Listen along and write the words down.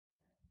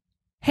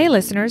Hey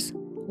listeners,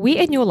 we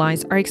at New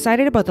Lines are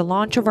excited about the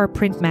launch of our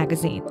print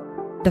magazine.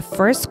 The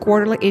first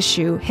quarterly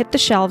issue hit the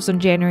shelves on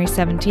January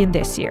 17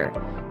 this year.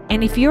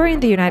 And if you're in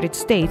the United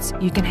States,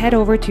 you can head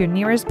over to your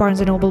nearest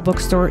Barnes & Noble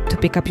bookstore to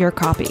pick up your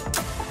copy.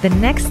 The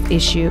next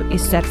issue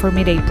is set for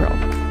mid-April.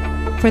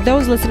 For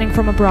those listening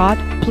from abroad,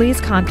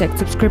 please contact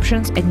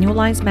subscriptions at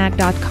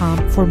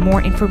newlinesmag.com for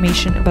more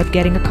information about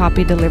getting a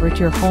copy delivered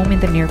to your home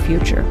in the near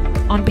future.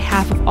 On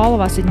behalf of all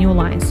of us at New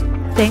Lines,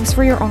 thanks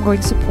for your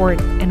ongoing support,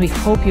 and we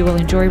hope you will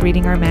enjoy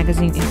reading our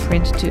magazine in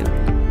print too.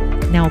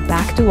 Now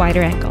back to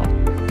Wider Angle.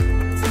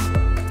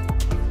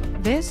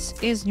 This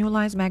is New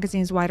Lines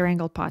Magazine's Wider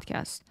Angle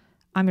podcast.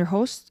 I'm your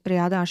host,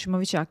 Riada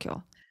Asimovic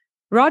Akyol.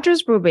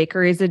 Rogers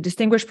Brubaker is a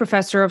distinguished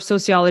professor of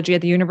sociology at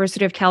the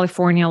University of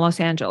California, Los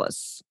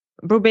Angeles.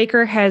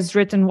 Brubaker has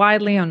written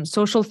widely on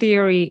social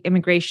theory,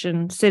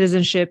 immigration,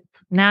 citizenship,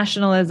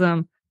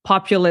 nationalism,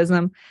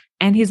 populism,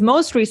 and his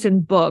most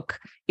recent book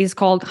is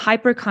called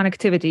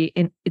Hyperconnectivity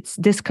and Its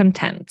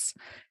Discontents.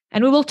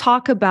 And we will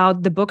talk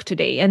about the book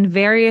today and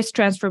various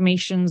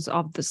transformations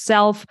of the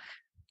self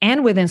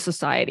and within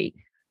society.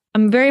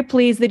 I'm very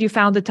pleased that you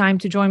found the time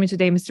to join me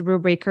today, Mr.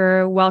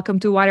 Brubaker. Welcome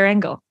to Wider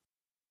Angle.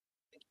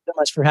 Thank you so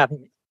much for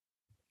having me.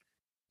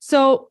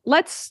 So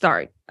let's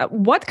start.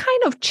 What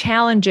kind of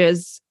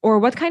challenges or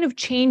what kind of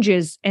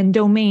changes and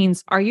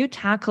domains are you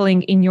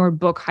tackling in your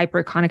book,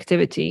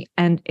 Hyperconnectivity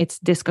and Its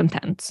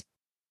Discontents?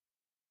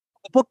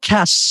 The book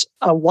casts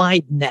a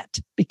wide net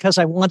because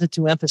I wanted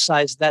to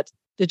emphasize that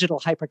digital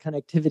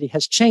hyperconnectivity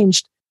has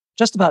changed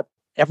just about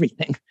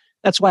everything.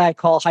 That's why I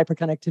call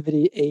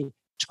hyperconnectivity a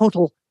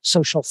total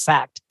social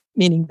fact,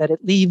 meaning that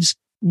it leaves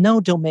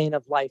no domain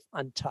of life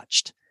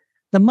untouched.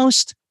 The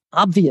most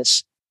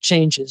obvious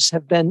changes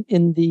have been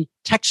in the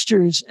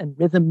textures and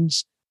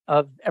rhythms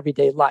of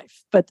everyday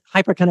life, but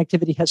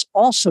hyperconnectivity has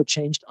also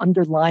changed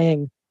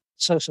underlying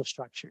social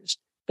structures.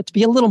 But to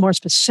be a little more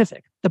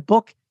specific, the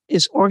book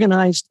is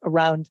organized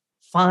around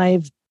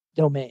 5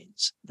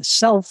 domains: the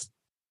self,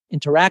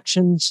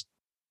 interactions,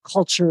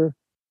 culture,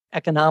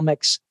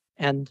 economics,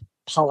 and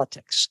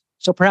politics.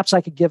 So perhaps I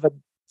could give a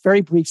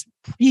very brief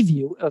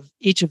preview of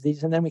each of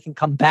these, and then we can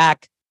come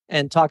back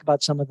and talk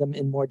about some of them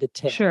in more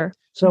detail. Sure.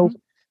 So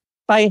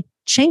by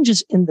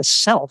changes in the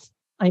self,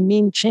 I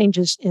mean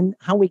changes in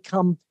how we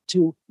come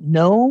to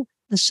know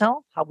the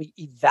self, how we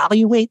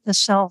evaluate the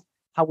self,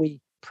 how we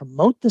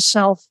promote the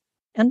self,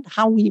 and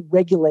how we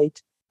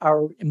regulate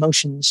our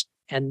emotions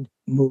and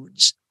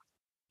moods.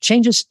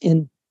 Changes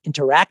in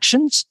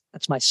interactions,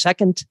 that's my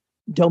second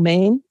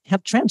domain,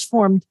 have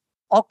transformed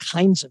all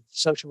kinds of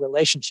social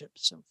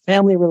relationships. So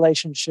family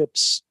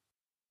relationships,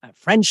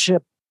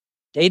 friendship,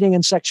 dating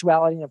and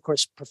sexuality, and of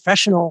course,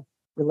 professional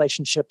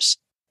relationships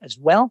as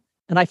well.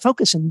 And I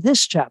focus in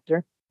this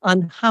chapter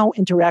on how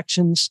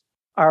interactions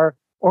are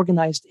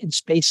organized in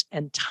space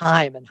and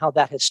time and how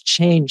that has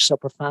changed so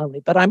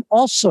profoundly. But I'm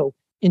also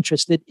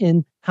interested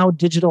in how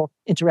digital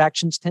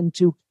interactions tend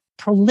to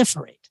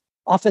proliferate,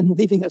 often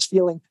leaving us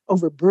feeling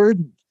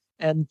overburdened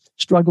and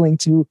struggling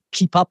to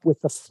keep up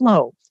with the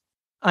flow.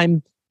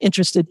 I'm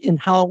interested in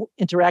how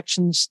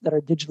interactions that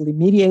are digitally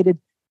mediated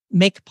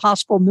make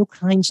possible new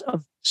kinds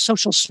of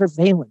social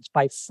surveillance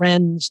by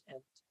friends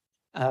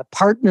and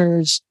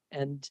partners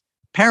and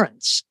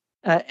parents.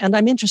 And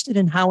I'm interested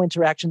in how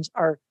interactions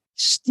are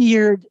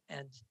steered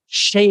and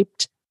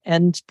shaped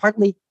and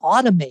partly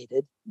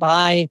automated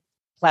by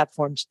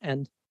platforms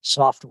and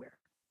software.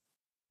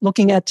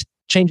 Looking at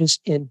changes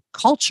in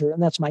culture,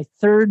 and that's my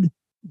third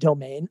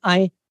domain,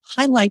 I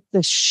highlight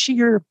the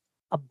sheer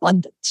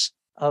abundance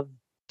of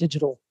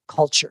digital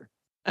culture,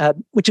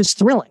 which is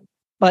thrilling,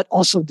 but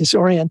also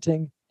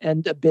disorienting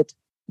and a bit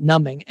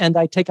numbing. And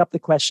I take up the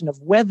question of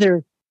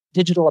whether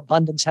digital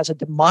abundance has a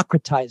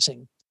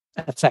democratizing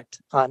effect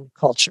on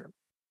culture.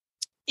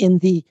 In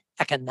the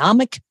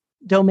economic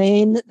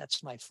domain,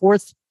 that's my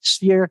fourth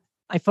sphere,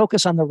 I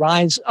focus on the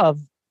rise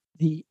of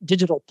the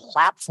digital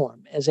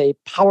platform as a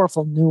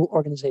powerful new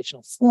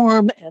organizational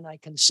form, and I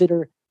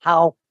consider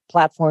how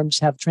platforms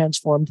have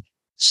transformed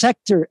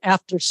sector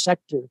after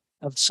sector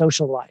of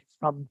social life,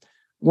 from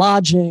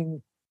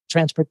lodging,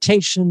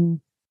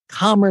 transportation,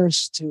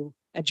 commerce, to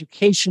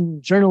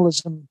education,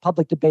 journalism,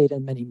 public debate,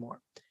 and many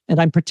more. And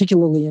I'm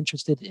particularly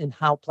interested in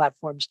how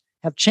platforms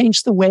have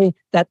changed the way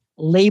that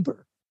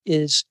labor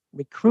is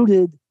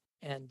recruited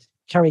and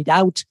carried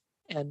out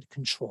and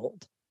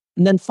controlled.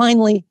 And then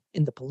finally,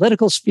 in the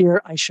political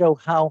sphere, I show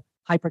how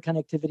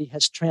hyperconnectivity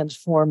has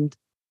transformed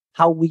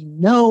how we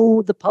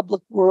know the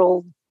public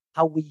world,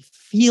 how we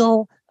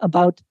feel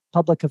about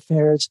public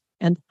affairs,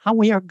 and how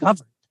we are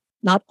governed,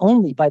 not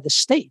only by the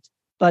state,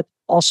 but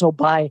also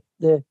by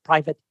the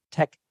private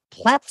tech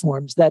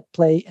platforms that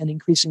play an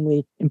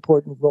increasingly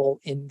important role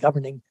in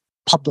governing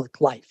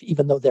public life,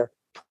 even though they're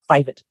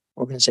private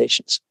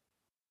organizations.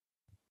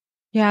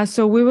 Yeah,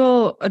 so we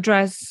will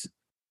address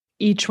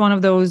each one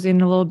of those in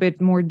a little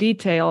bit more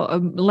detail.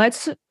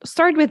 Let's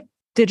start with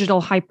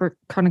digital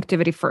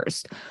hyperconnectivity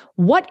first.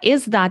 What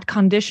is that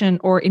condition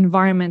or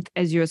environment,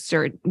 as you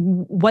assert?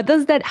 What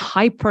does that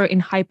hyper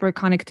in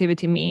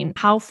hyperconnectivity mean?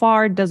 How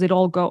far does it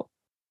all go?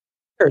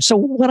 Sure. So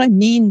what I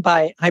mean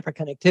by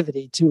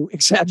hyperconnectivity, to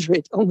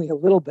exaggerate only a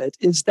little bit,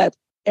 is that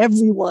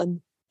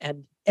everyone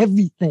and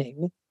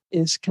everything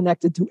is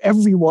connected to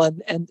everyone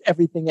and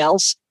everything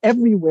else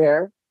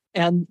everywhere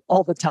and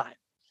all the time.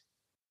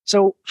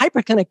 So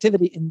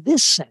hyperconnectivity in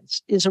this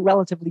sense is a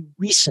relatively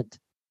recent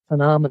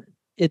phenomenon.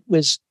 It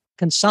was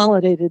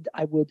consolidated,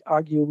 I would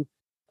argue,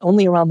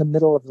 only around the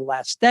middle of the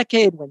last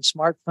decade when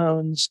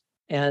smartphones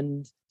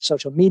and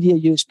social media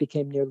use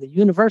became nearly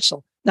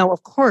universal. Now,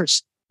 of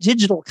course,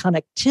 digital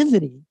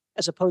connectivity,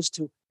 as opposed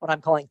to what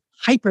I'm calling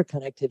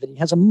hyperconnectivity,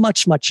 has a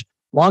much, much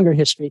longer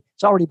history.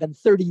 It's already been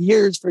 30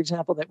 years, for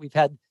example, that we've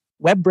had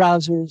web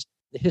browsers.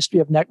 The history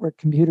of network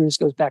computers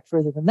goes back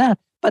further than that.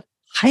 But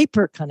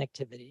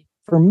hyperconnectivity,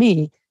 for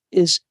me,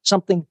 is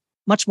something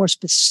much more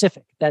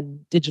specific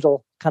than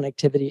digital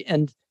connectivity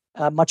and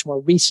much more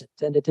recent.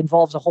 And it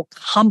involves a whole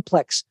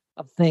complex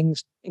of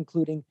things,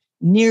 including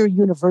near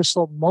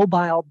universal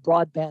mobile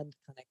broadband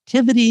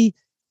connectivity,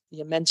 the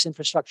immense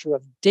infrastructure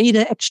of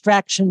data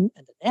extraction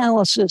and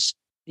analysis,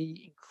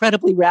 the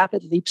incredibly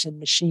rapid leaps in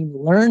machine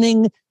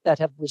learning that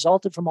have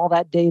resulted from all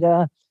that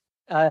data,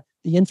 the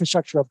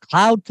infrastructure of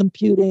cloud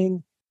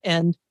computing,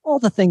 and all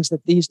the things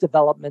that these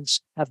developments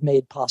have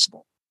made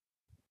possible.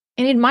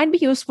 And it might be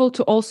useful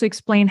to also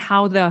explain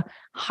how the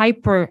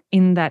hyper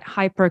in that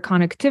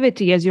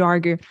hyperconnectivity, as you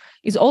argue,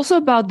 is also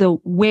about the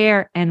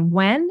where and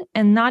when,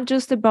 and not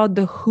just about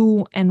the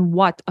who and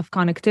what of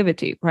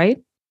connectivity,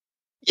 right?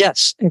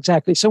 Yes,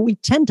 exactly. So we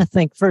tend to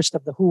think first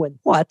of the who and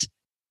what,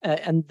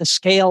 and the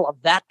scale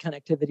of that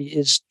connectivity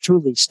is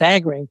truly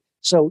staggering.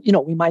 So,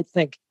 we might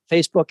think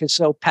Facebook is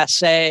so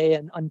passé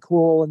and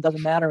uncool and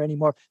doesn't matter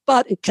anymore,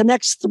 but it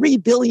connects 3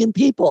 billion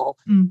people.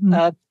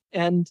 Mm-hmm.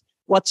 And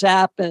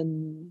WhatsApp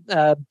and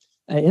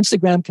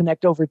Instagram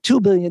connect over 2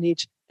 billion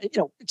each.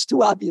 It's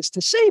too obvious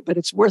to say, but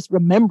it's worth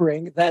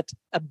remembering that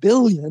a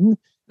billion,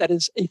 that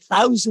is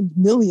 1,000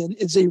 million,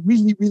 is a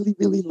really, really,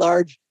 really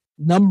large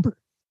number.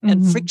 Mm-hmm.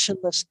 And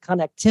frictionless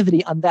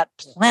connectivity on that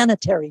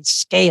planetary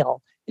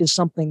scale is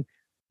something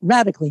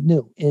radically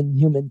new in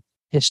human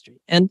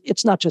history. And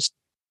it's not just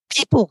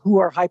people who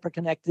are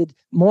hyperconnected.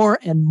 More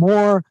and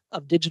more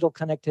of digital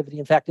connectivity,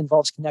 in fact,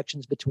 involves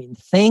connections between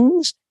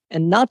things,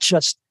 and not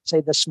just, say,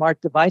 the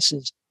smart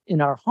devices in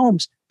our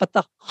homes, but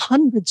the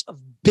hundreds of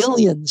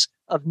billions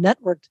of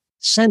networked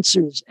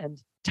sensors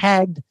and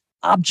tagged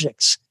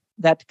objects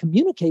that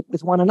communicate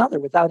with one another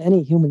without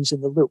any humans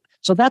in the loop.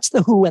 So that's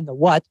the who and the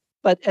what.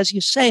 But as you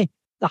say,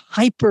 the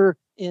hyper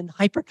in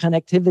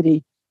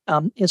hyperconnectivity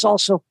is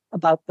also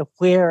about the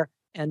where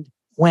and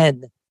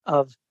when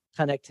of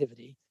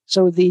connectivity.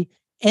 So the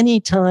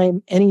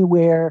anytime,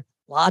 anywhere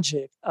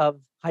logic of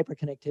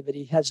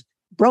hyperconnectivity has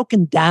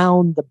broken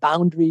down the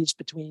boundaries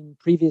between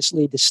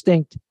previously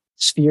distinct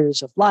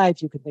spheres of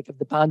life. You could think of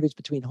the boundaries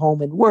between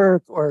home and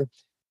work, or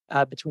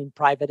between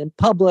private and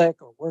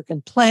public, or work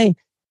and play.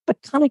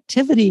 But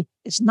connectivity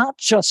is not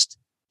just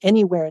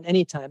anywhere and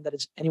anytime, that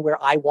is anywhere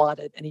I want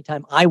it,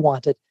 anytime I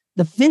want it.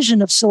 The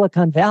vision of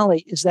Silicon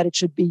Valley is that it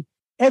should be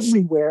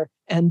everywhere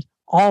and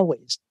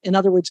always. In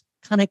other words,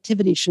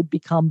 connectivity should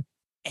become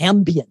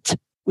ambient,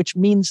 which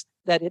means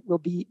that it will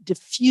be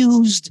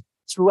diffused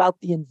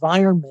throughout the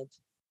environment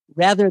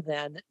rather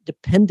than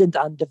dependent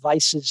on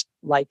devices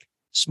like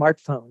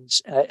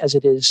smartphones as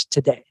it is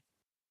today.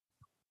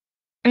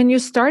 And you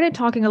started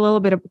talking a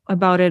little bit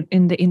about it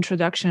in the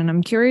introduction.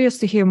 I'm curious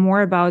to hear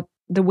more about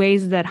the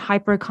ways that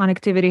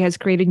hyperconnectivity has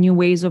created new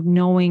ways of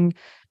knowing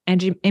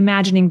and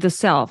imagining the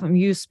self. And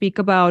you speak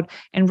about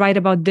and write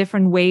about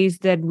different ways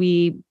that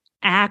we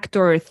act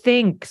or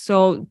think.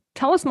 So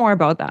tell us more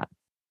about that.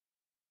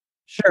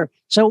 Sure.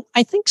 So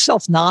I think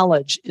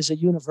self-knowledge is a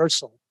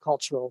universal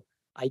cultural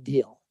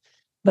ideal.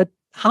 But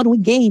how do we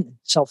gain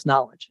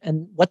self-knowledge?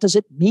 And what does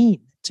it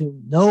mean to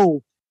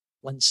know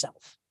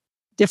oneself?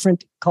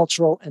 Different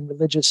cultural and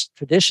religious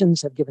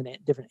traditions have given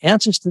different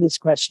answers to this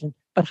question,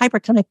 but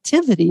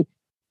hyperconnectivity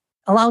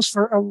allows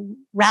for a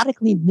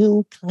radically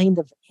new kind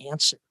of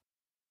answer,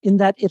 in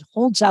that it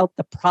holds out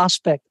the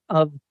prospect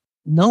of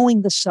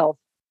knowing the self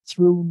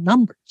through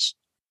numbers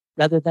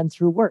rather than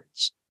through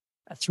words,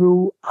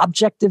 through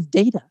objective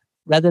data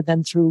rather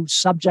than through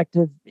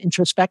subjective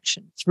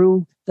introspection,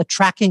 through the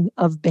tracking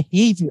of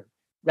behavior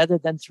rather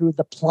than through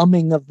the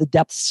plumbing of the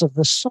depths of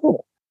the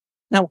soul.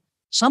 Now,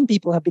 some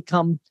people have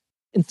become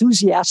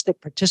enthusiastic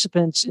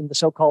participants in the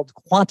so-called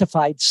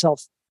quantified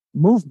self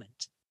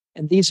movement.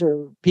 And these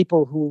are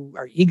people who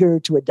are eager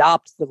to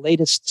adopt the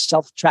latest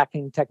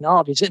self-tracking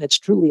technologies. And it's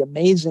truly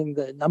amazing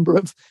the number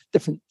of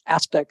different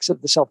aspects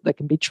of the self that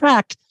can be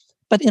tracked.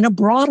 But in a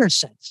broader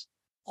sense,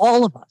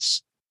 all of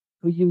us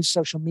who use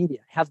social media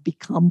have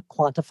become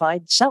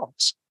quantified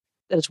selves.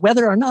 That is,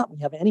 whether or not we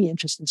have any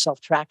interest in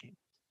self-tracking.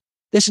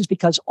 This is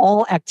because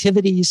all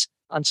activities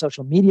on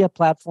social media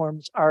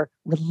platforms are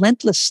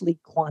relentlessly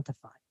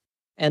quantified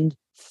and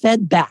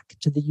fed back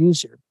to the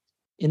user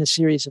in a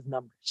series of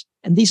numbers.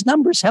 And these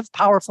numbers have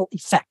powerful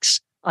effects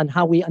on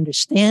how we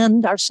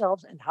understand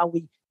ourselves and how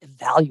we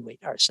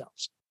evaluate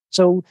ourselves.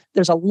 So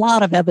there's a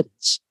lot of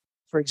evidence,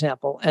 for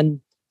example,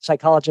 and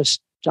psychologists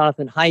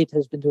Jonathan Haidt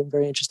has been doing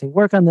very interesting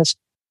work on this,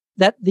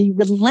 that the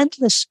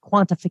relentless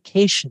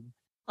quantification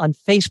on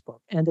Facebook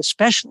and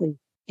especially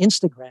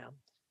Instagram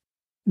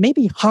may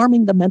be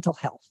harming the mental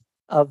health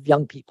of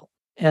young people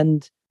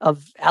and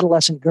of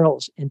adolescent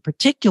girls in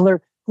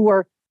particular, who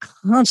are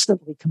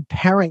constantly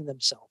comparing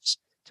themselves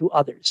to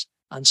others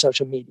on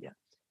social media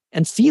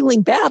and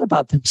feeling bad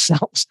about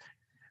themselves.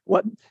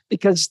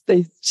 Because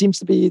they seems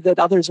to be that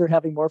others are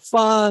having more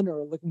fun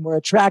or looking more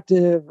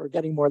attractive or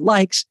getting more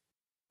likes.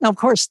 Now, of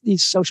course,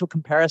 these social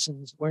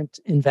comparisons weren't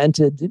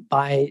invented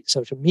by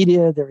social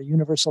media. They're a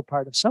universal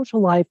part of social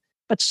life,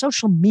 but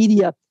social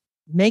media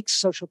makes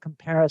social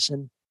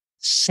comparison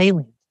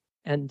salient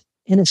and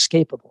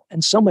inescapable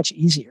and so much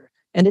easier.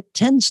 And it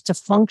tends to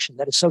function,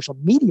 that is, social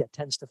media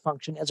tends to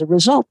function as a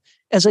result,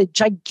 as a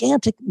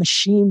gigantic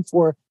machine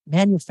for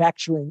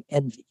manufacturing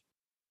envy,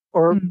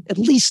 or at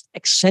least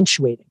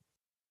accentuating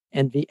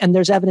envy. And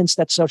there's evidence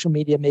that social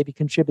media may be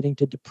contributing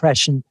to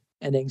depression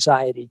and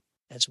anxiety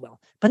as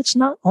well. But it's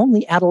not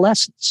only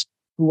adolescents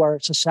who are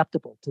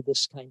susceptible to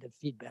this kind of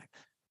feedback.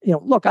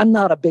 Look, I'm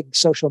not a big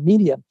social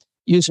media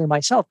user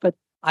myself, but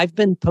I've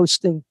been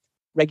posting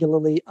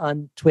regularly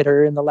on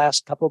Twitter in the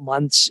last couple of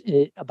months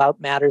about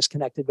matters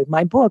connected with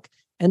my book.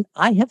 And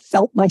I have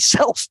felt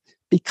myself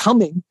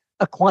becoming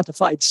a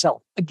quantified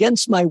self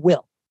against my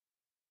will,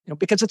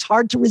 because it's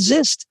hard to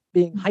resist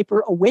being hyper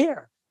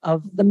aware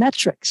of the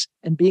metrics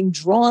and being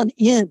drawn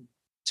in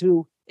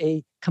to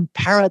a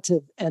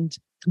comparative and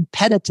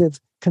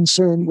competitive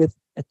concern with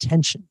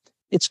attention.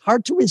 It's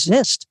hard to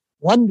resist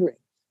wondering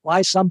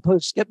why some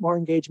posts get more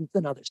engagement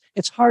than others.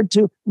 It's hard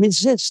to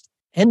resist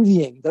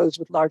envying those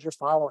with larger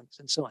followings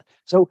and so on.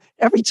 So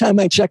every time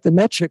I check the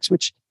metrics,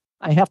 which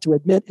I have to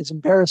admit is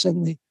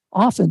embarrassingly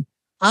often,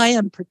 I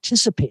am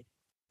participating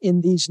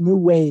in these new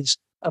ways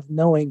of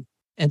knowing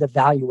and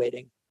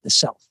evaluating the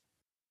self.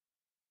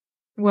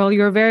 Well,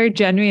 you're very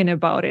genuine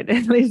about it.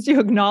 At least you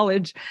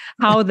acknowledge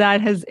how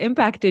that has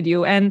impacted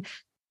you. And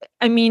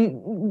I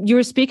mean,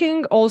 you're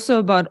speaking also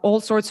about all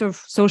sorts of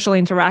social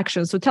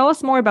interactions. So tell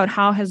us more about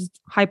how has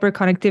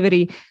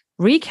hyperconnectivity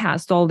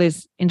recast all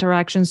these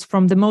interactions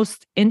from the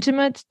most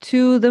intimate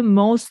to the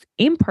most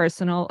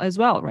impersonal as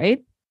well,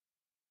 right?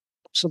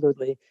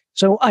 Absolutely.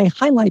 So I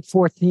highlight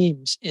 4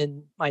 themes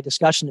in my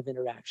discussion of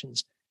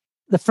interactions.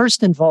 The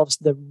first involves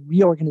the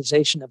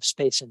reorganization of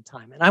space and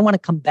time. And I want to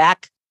come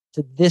back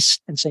to this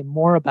and say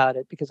more about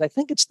it because I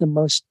think it's the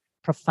most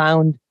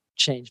profound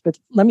change. But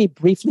let me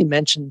briefly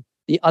mention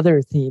the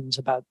other themes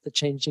about the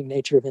changing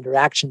nature of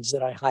interactions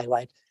that I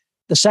highlight.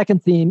 The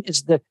second theme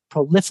is the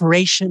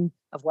proliferation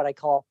of what I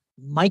call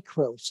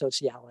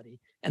micro-sociality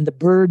and the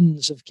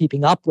burdens of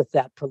keeping up with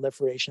that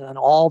proliferation on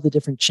all the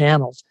different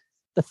channels.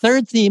 The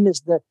third theme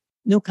is the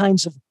new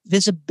kinds of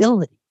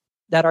visibility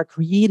that are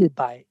created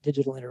by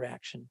digital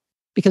interaction,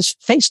 because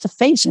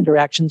face-to-face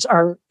interactions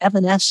are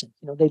evanescent.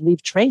 They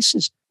leave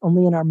traces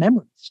only in our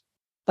memories.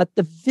 But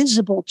the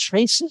visible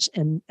traces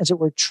and, as it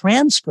were,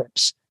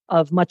 transcripts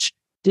of much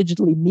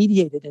digitally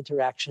mediated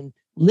interaction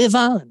live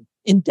on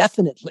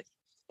indefinitely.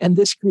 And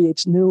this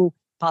creates new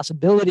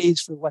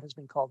possibilities for what has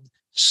been called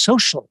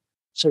social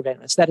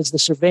surveillance. That is the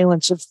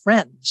surveillance of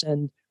friends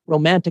and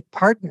romantic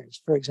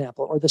partners, for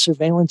example, or the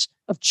surveillance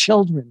of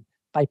children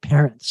by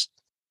parents.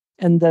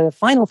 And the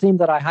final theme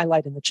that I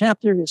highlight in the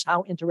chapter is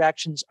how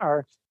interactions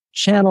are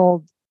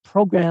channeled,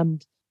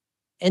 programmed,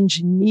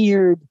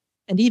 engineered,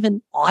 and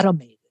even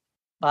automated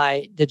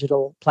by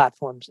digital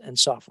platforms and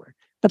software.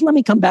 But let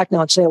me come back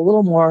now and say a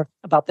little more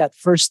about that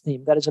first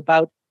theme, that is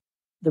about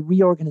the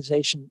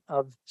reorganization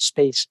of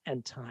space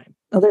and time.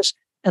 Now, there's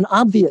an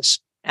obvious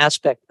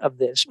aspect of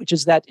this, which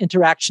is that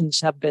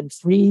interactions have been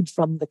freed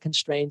from the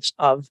constraints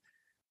of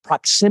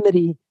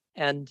proximity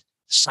and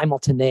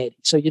simultaneity.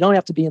 So you don't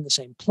have to be in the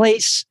same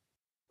place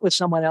with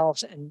someone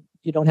else, and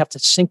you don't have to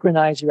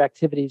synchronize your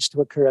activities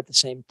to occur at the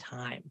same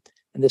time.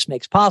 And this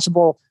makes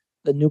possible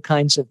the new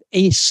kinds of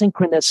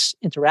asynchronous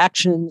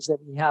interactions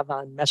that we have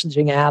on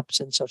messaging apps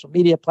and social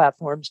media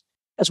platforms,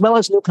 as well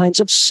as new kinds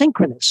of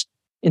synchronous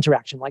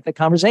interaction, like the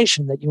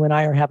conversation that you and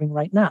I are having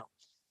right now.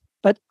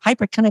 But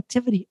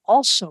hyperconnectivity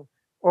also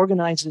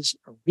organizes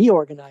or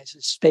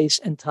reorganizes space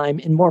and time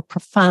in more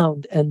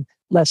profound and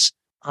less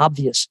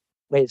obvious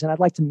ways. And I'd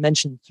like to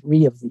mention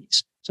 3 of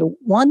these. So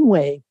one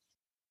way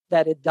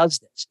that it does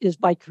this is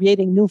by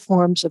creating new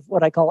forms of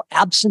what I call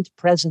absent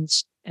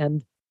presence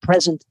and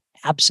present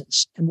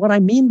absence. And what I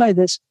mean by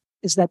this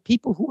is that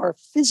people who are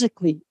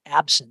physically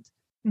absent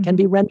can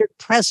be rendered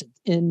present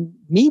in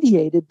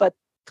mediated but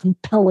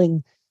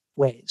compelling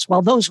ways,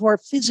 while those who are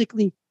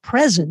physically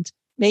present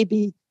may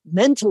be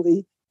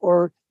mentally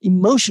or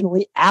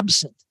emotionally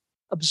absent,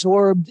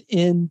 absorbed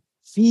in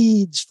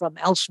feeds from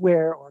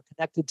elsewhere or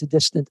connected to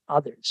distant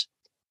others.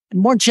 And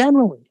more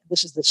generally,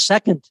 this is the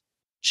second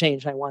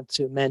change I want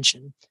to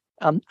mention,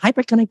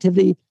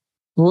 hyperconnectivity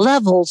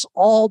levels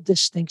all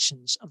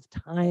distinctions of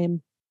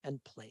time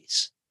and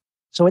place.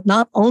 So it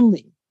not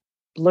only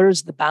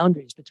blurs the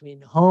boundaries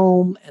between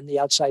home and the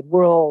outside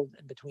world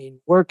and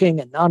between working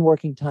and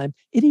non-working time,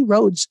 it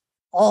erodes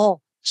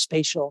all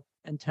spatial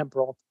and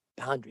temporal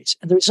boundaries.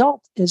 And the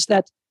result is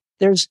that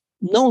there's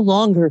no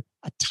longer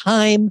a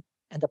time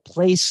and a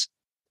place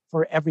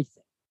for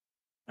everything,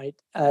 right?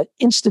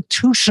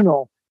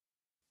 Institutional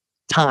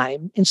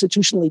time,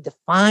 institutionally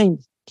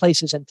defined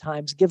places and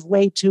times give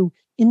way to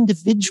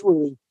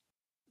individually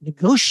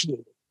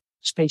negotiated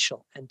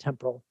spatial and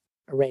temporal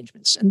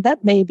arrangements. And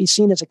that may be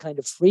seen as a kind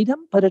of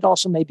freedom, but it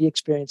also may be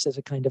experienced as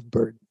a kind of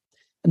burden.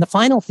 And the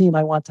final theme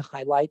I want to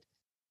highlight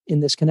in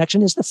this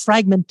connection is the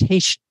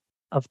fragmentation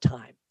of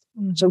time.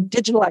 Mm-hmm. So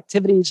digital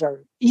activities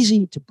are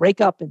easy to break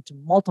up into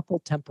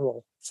multiple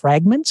temporal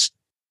fragments.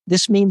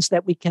 This means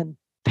that we can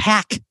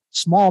pack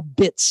small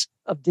bits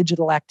of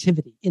digital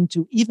activity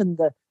into even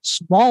the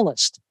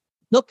smallest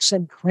nooks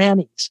and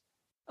crannies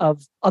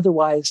of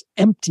otherwise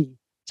empty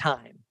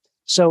time.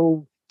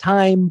 So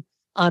time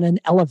on an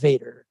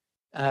elevator,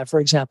 for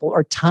example,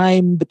 or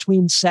time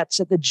between sets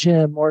at the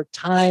gym, or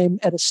time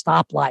at a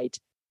stoplight.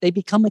 They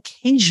become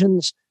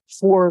occasions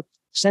for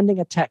sending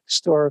a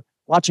text or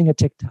watching a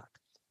TikTok.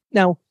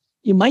 Now,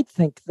 you might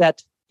think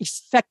that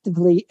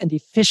effectively and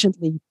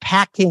efficiently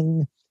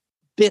packing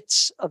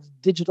bits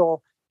of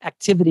digital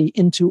activity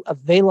into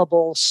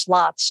available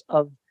slots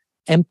of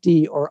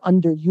empty or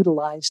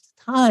underutilized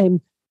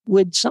time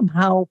would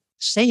somehow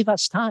save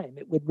us time.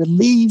 It would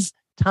relieve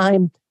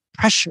time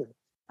pressure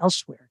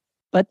elsewhere.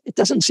 But it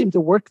doesn't seem to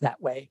work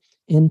that way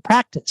in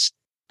practice,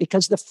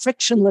 because the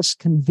frictionless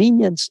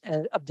convenience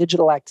of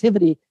digital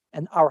activity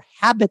and our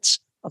habits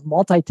of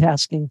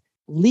multitasking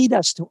lead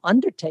us to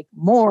undertake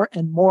more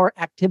and more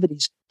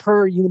activities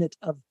per unit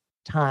of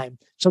time.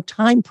 So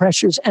time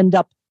pressures end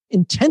up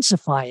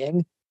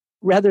intensifying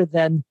rather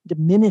than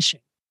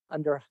diminishing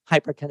under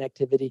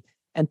hyperconnectivity.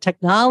 And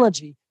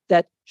technology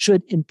that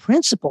should, in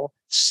principle,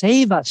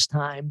 save us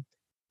time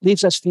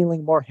leaves us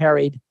feeling more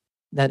harried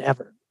than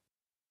ever.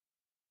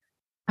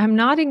 I'm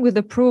nodding with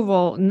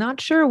approval, not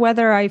sure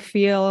whether I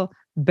feel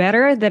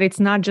better that it's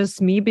not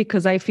just me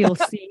because I feel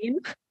seen,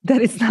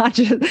 that it's not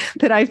just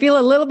that I feel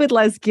a little bit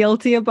less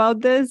guilty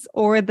about this,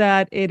 or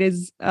that it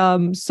is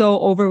so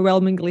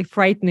overwhelmingly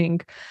frightening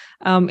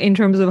in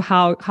terms of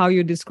how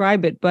you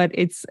describe it. But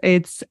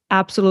it's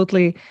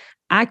absolutely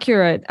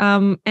accurate.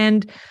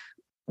 And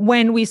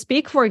when we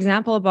speak, for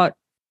example, about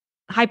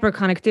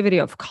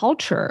hyperconnectivity of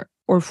culture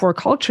or for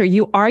culture,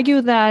 you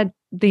argue that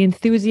the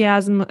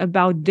enthusiasm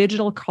about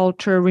digital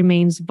culture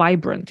remains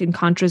vibrant, in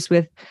contrast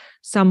with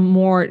some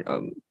more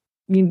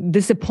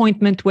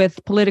disappointment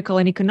with political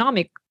and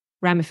economic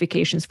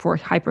ramifications for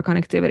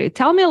hyperconnectivity.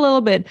 Tell me a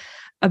little bit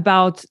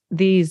about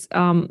these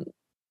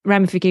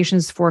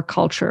ramifications for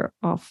culture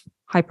of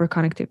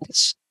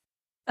hyperconnectivity.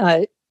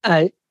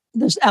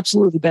 There's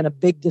absolutely been a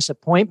big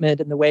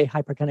disappointment in the way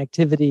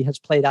hyperconnectivity has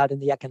played out in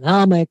the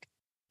economic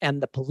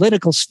and the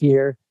political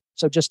sphere.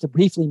 So just to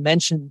briefly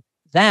mention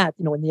that,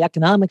 in the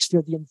economic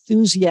sphere, the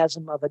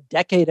enthusiasm of a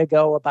decade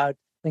ago about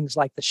things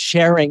like the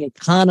sharing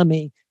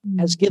economy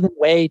has given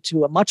way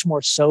to a much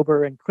more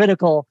sober and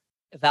critical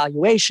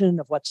evaluation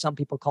of what some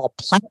people call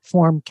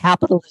platform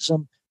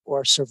capitalism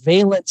or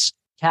surveillance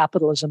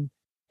capitalism.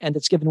 And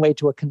it's given way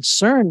to a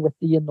concern with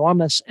the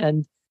enormous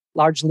and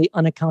largely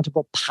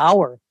unaccountable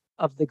power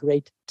of the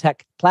great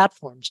tech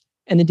platforms.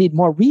 And indeed,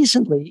 more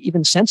recently,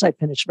 even since I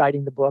finished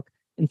writing the book,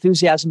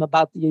 enthusiasm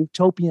about the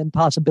utopian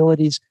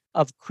possibilities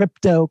of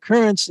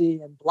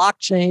cryptocurrency and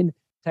blockchain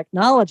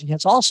technology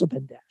has also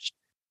been dashed.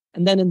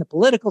 And then in the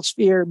political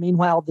sphere,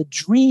 meanwhile, the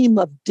dream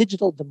of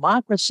digital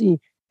democracy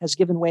has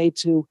given way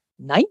to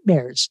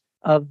nightmares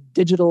of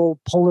digital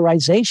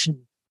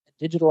polarization and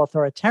digital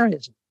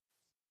authoritarianism.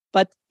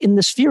 But in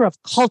the sphere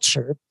of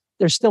culture,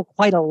 there's still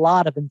quite a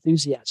lot of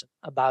enthusiasm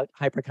about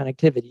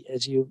hyperconnectivity,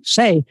 as you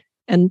say.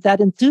 And that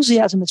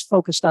enthusiasm is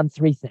focused on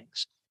three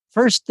things.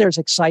 First, there's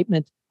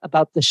excitement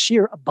about the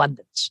sheer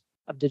abundance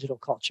of digital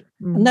culture.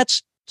 And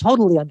that's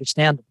totally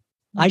understandable.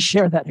 I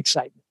share that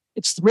excitement.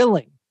 It's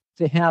thrilling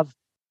to have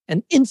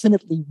an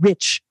infinitely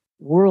rich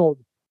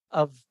world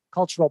of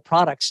cultural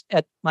products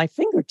at my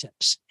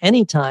fingertips,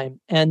 anytime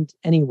and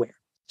anywhere.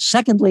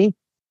 Secondly,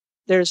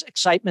 there's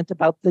excitement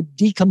about the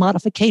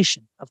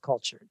decommodification of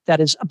culture. That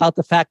is about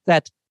the fact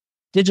that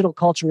digital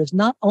culture is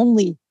not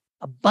only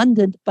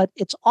abundant, but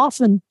it's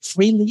often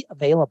freely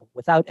available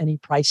without any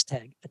price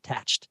tag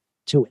attached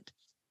to it.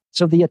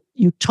 So the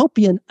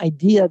utopian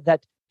idea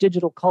that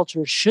digital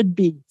culture should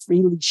be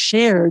freely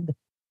shared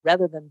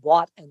rather than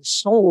bought and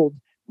sold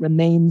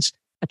remains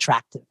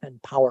attractive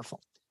and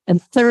powerful.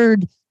 And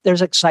third,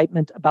 there's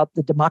excitement about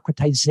the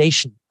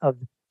democratization of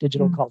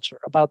digital culture,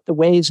 about the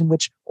ways in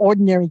which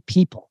ordinary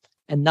people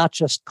and not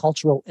just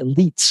cultural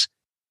elites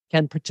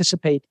can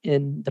participate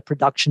in the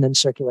production and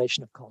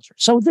circulation of culture.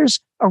 So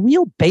there's a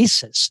real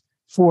basis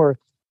for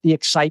the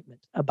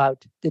excitement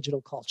about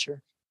digital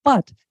culture.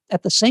 But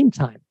at the same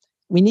time,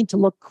 we need to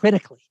look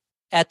critically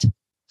at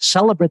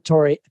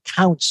celebratory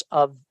accounts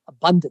of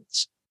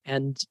abundance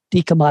and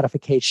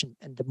decommodification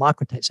and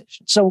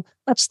democratization. So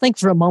let's think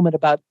for a moment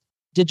about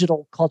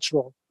digital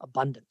cultural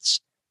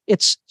abundance.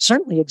 It's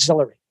certainly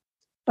exhilarating,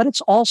 but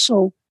it's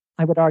also,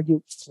 I would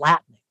argue,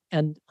 flattening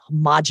and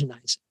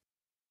homogenizing,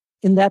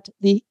 in that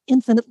the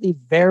infinitely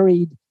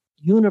varied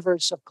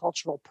universe of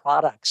cultural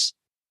products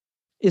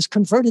is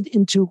converted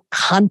into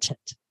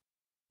content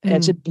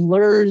as it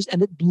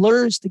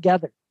blurs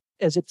together,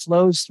 as it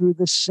flows through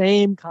the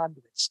same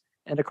conduits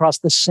and across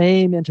the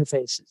same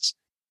interfaces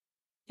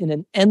in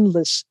an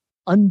endless,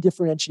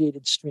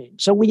 undifferentiated stream.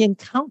 So we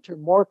encounter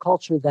more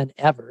culture than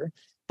ever,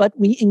 but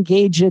we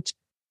engage it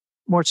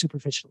more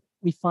superficially.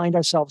 We find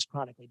ourselves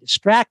chronically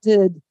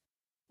distracted.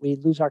 We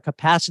lose our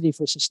capacity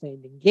for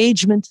sustained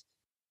engagement.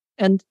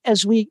 And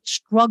as we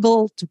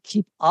struggle to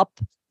keep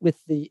up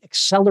with the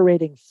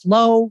accelerating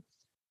flow,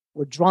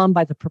 we're drawn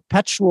by the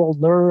perpetual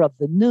lure of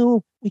the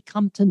new. We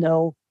come to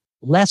know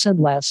less and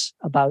less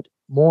about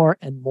more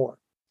and more.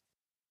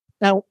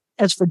 Now,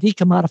 as for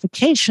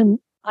decommodification,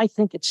 I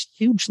think it's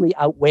hugely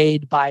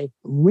outweighed by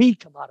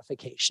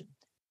recommodification.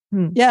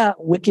 Yeah,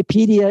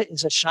 Wikipedia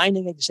is a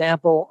shining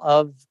example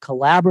of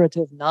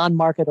collaborative,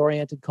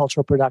 non-market-oriented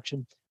cultural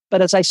production.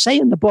 But as I say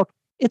in the book,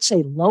 it's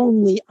a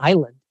lonely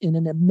island in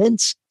an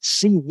immense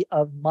sea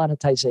of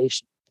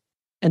monetization.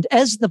 And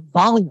as the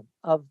volume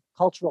of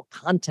cultural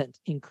content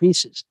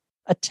increases,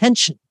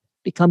 attention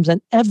becomes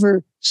an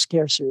ever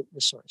scarcer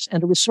resource,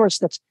 and a resource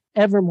that's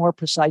ever more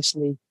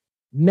precisely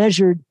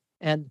measured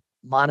and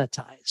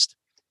monetized.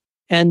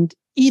 And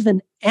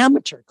even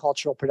amateur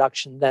cultural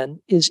production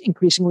then is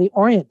increasingly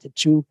oriented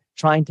to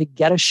trying to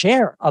get a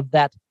share of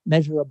that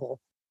measurable,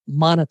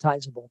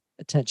 monetizable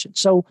attention.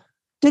 So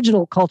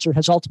digital culture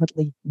has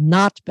ultimately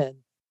not been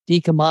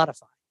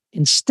decommodified.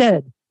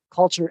 Instead,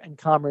 culture and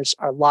commerce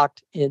are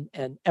locked in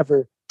an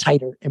ever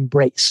tighter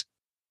embrace.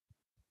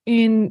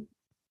 In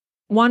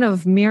one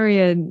of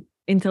myriad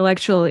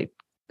intellectually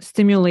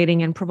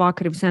stimulating and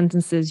provocative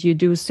sentences, you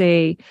do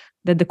say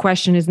that the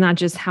question is not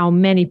just how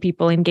many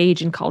people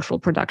engage in cultural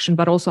production,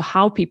 but also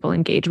how people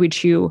engage,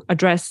 which you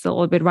addressed a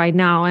little bit right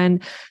now.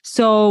 And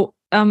so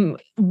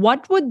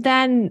what would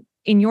then,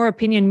 in your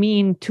opinion,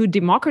 mean to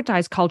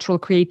democratize cultural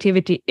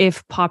creativity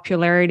if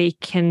popularity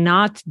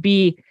cannot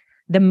be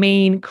the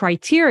main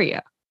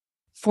criteria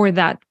for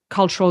that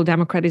cultural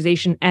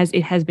democratization as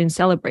it has been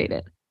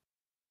celebrated?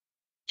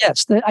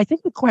 Yes, I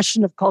think the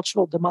question of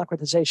cultural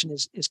democratization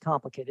is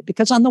complicated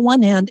because on the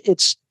one hand,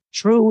 it's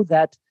true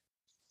that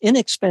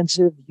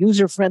inexpensive,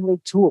 user-friendly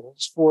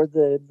tools for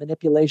the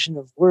manipulation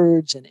of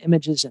words and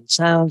images and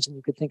sounds, and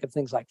you could think of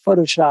things like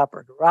Photoshop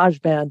or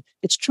GarageBand,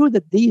 it's true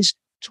that these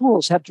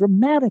tools have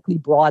dramatically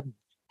broadened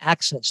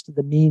access to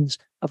the means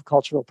of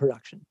cultural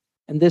production.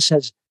 And this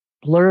has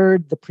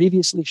blurred the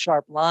previously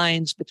sharp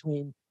lines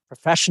between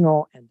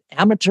professional and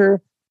amateur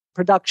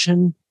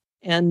production,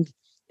 and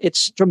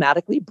it's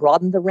dramatically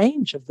broadened the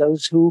range of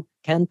those who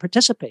can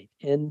participate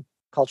in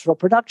cultural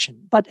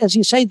production. But as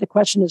you say, the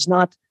question is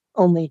not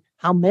only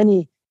how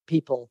many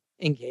people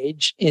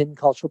engage in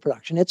cultural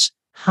production, it's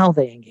how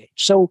they engage.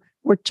 So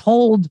we're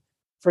told,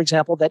 for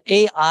example, that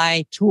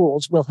AI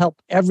tools will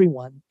help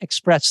everyone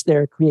express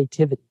their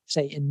creativity,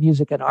 say in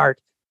music and art,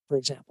 for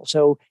example.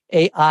 So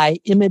AI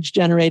image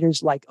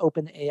generators like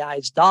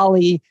OpenAI's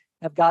DALL-E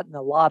have gotten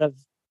a lot of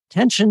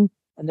attention.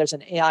 And there's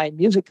an AI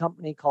music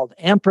company called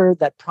Amper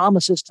that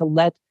promises to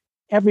let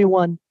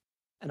everyone,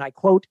 and I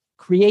quote,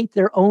 create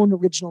their own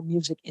original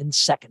music in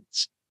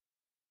seconds.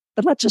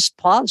 But let's just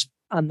pause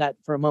on that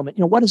for a moment.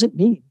 What does it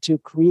mean to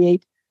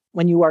create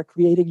when you are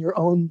creating your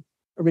own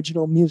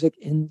original music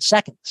in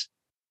seconds?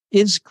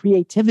 Is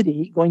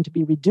creativity going to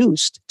be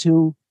reduced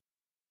to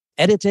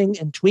editing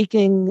and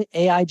tweaking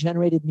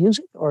AI-generated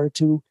music, or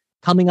to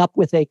coming up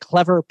with a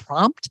clever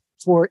prompt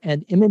for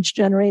an image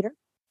generator?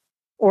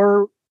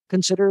 Or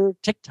consider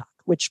TikTok,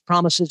 which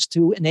promises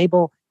to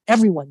enable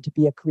everyone to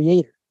be a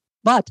creator,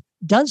 but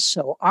does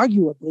so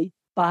arguably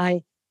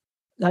by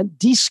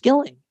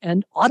de-skilling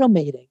and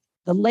automating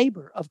the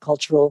labor of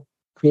cultural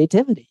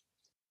creativity.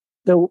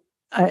 Though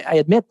I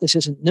admit this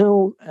isn't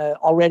new.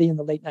 Already in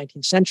the late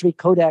 19th century,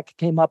 Kodak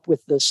came up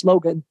with the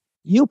slogan,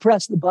 "You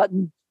press the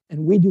button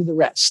and we do the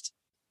rest."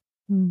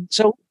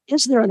 So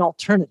is there an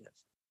alternative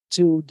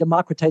to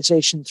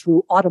democratization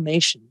through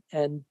automation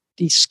and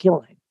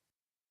de-skilling?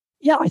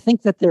 Yeah, I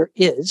think that there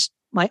is.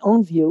 My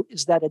own view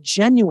is that a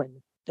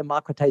genuine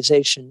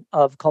democratization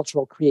of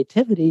cultural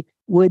creativity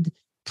would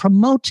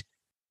promote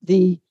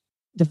the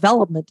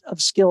development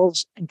of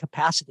skills and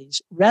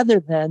capacities rather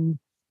than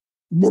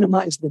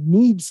minimize the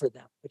need for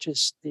them, which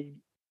is the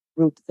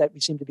route that we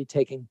seem to be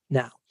taking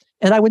now.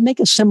 And I would make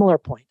a similar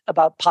point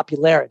about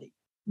popularity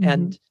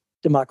and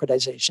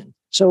democratization.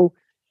 So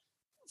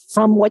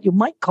from what you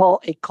might call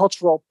a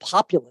cultural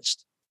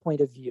populist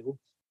point of view,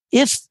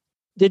 if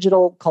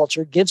digital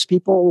culture gives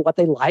people what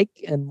they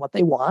like and what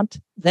they want,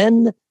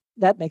 then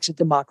that makes it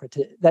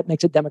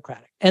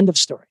democratic. End of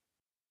story.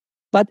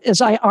 But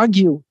as I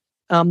argue,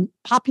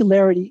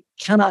 popularity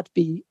cannot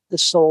be the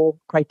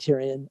sole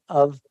criterion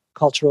of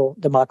cultural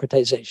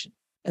democratization.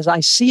 As I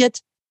see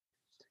it,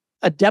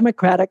 a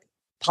democratic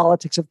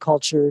politics of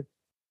culture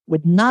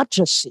would not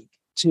just seek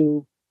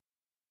to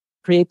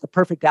create the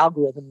perfect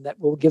algorithm that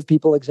will give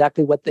people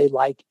exactly what they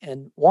like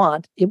and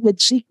want. It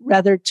would seek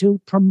rather to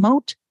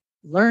promote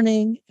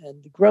learning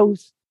and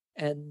growth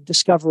and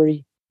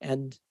discovery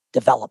and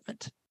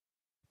development.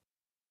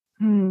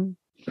 Hmm.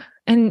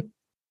 And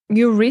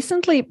you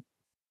recently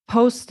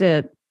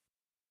posted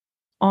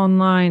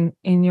online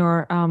in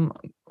your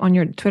on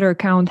your Twitter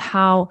account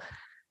how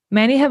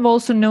many have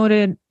also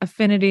noted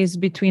affinities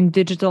between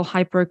digital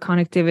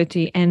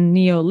hyperconnectivity and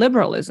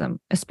neoliberalism,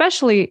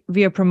 especially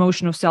via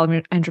promotion of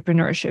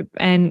self-entrepreneurship.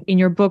 And in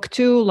your book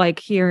too, like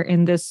here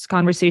in this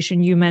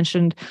conversation, you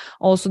mentioned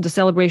also the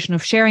celebration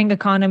of sharing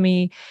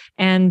economy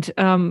and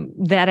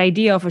that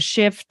idea of a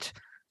shift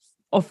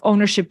of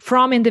ownership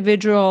from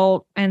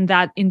individual and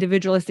that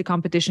individualistic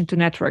competition to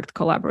networked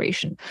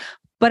collaboration.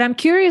 But I'm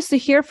curious to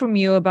hear from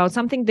you about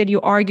something that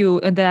you argue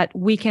that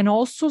we can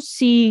also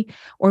see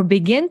or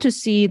begin to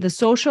see the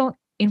social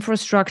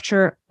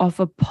infrastructure of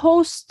a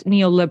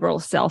post-neoliberal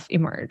self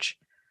emerge.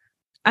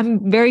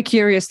 I'm very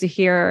curious to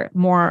hear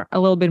a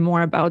little bit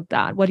more about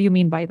that. What do you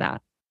mean by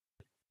that?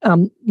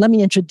 Let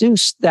me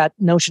introduce that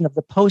notion of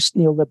the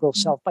post-neoliberal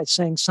self by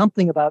saying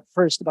something about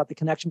the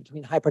connection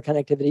between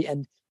hyperconnectivity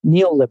and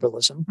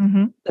neoliberalism.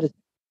 Mm-hmm. There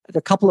are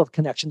a couple of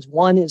connections.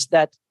 One is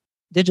that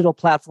digital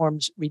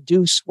platforms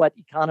reduce what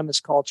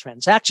economists call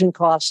transaction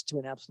costs to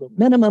an absolute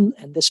minimum.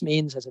 And this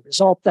means, as a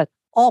result, that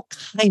all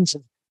kinds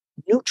of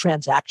new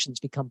transactions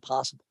become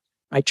possible,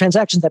 right?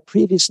 Transactions that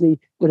previously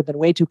would have been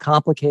way too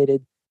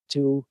complicated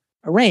to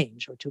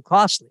arrange or too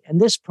costly. And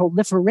this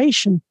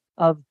proliferation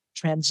of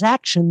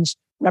transactions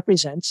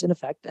represents, in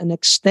effect, an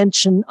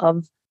extension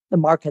of the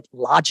market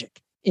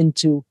logic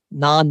into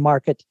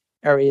non-market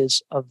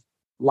areas of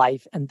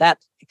life. And that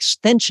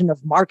extension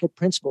of market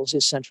principles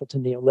is central to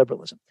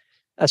neoliberalism.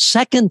 A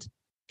second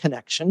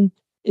connection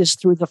is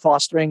through the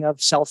fostering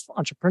of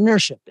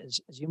self-entrepreneurship,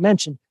 as you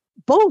mentioned,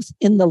 both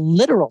in the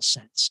literal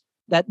sense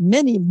that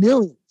many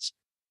millions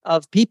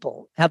of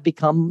people have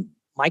become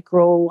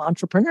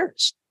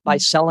micro-entrepreneurs by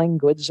selling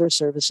goods or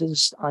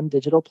services on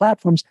digital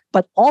platforms,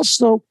 but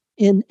also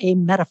in a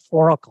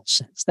metaphorical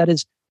sense. That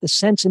is, the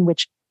sense in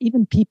which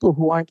even people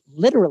who aren't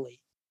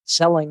literally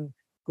selling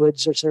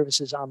goods or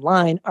services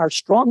online are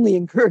strongly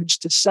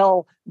encouraged to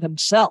sell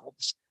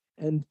themselves.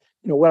 And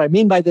what I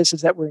mean by this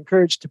is that we're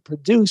encouraged to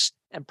produce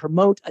and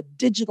promote a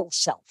digital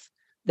self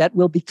that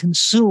will be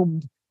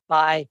consumed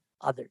by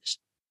others.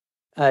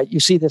 You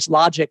see this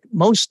logic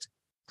most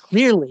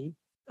clearly,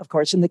 of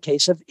course, in the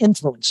case of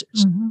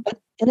influencers. Mm-hmm.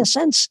 But in a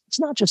sense, it's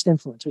not just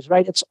influencers,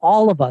 right? It's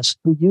all of us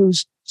who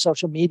use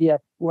social media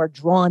who are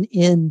drawn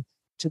in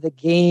to the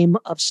game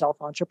of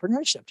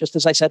self-entrepreneurship. Just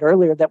as I said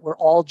earlier, that we're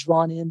all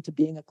drawn into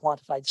being a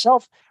quantified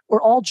self,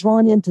 we're all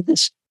drawn into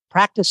this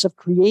practice of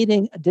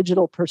creating a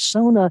digital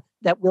persona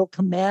that will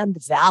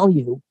command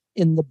value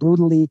in the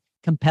brutally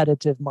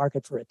competitive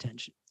market for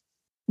attention.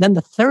 Then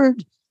the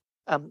third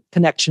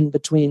connection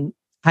between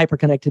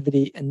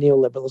hyperconnectivity and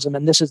neoliberalism,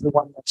 and this is the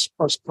one that's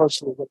most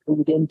closely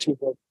rooted into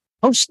the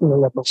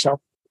post-neoliberal self,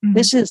 Mm-hmm.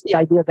 This is the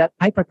idea that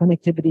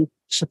hyperconnectivity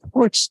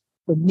supports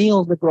the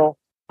neoliberal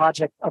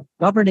project of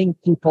governing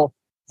people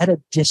at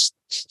a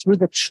distance through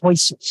the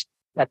choices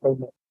that they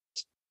make.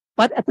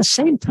 But at the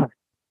same time,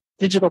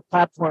 digital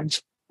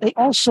platforms, they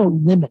also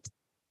limit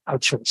our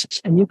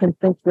choices. And you can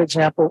think, for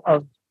example,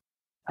 of,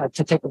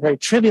 to take a very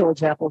trivial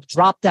example,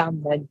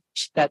 drop-down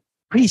menus that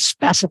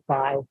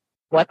pre-specify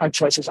what our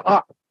choices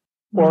are.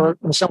 Or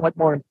in a somewhat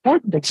more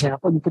important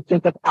example, you could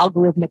think of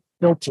algorithmic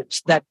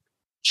filters that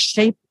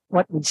shape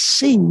what we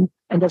see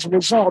and as a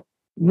result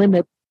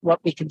limit what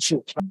we can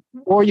choose.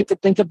 Or you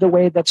could think of the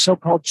way that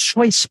so-called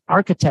choice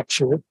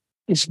architecture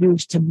is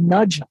used to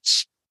nudge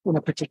us in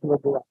a particular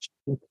direction.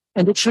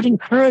 And it should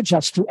encourage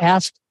us to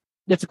ask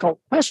difficult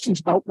questions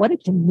about what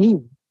it can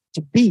mean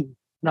to be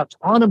an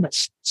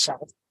autonomous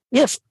self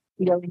if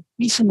we are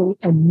increasingly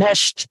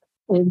enmeshed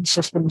in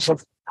systems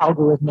of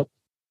algorithmic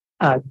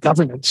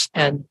governance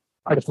and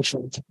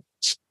artificial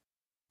intelligence.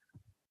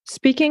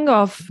 Speaking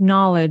of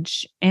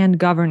knowledge and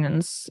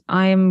governance,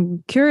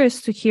 I'm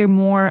curious to hear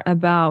more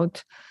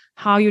about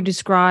how you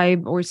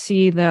describe or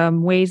see the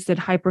ways that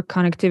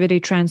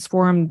hyperconnectivity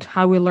transformed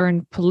how we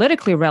learn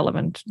politically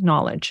relevant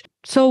knowledge.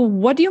 So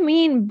what do you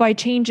mean by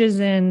changes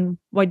in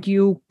what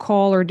you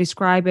call or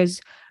describe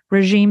as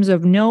regimes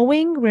of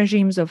knowing,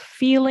 regimes of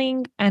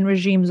feeling, and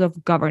regimes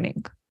of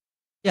governing?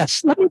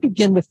 Yes, let me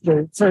begin with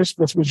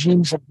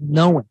regimes of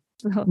knowing.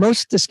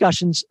 Most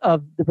discussions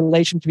of the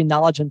relation between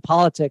knowledge and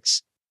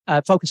politics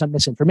focus on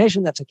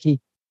misinformation. That's a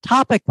key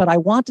topic, but I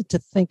wanted to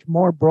think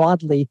more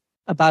broadly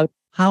about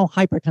how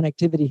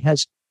hyperconnectivity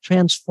has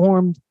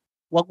transformed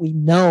what we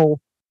know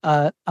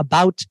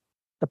about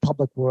the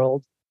public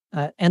world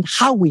and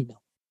how we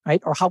know,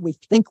 right? Or how we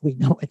think we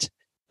know it.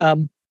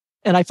 And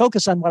I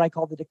focus on what I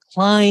call the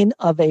decline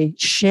of a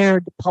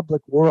shared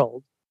public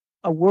world,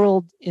 a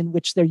world in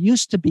which there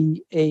used to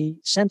be a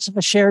sense of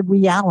a shared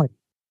reality,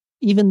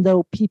 even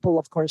though people,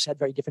 of course, had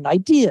very different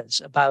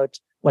ideas about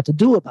what to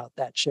do about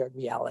that shared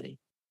reality.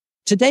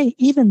 Today,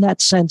 even that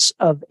sense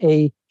of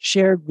a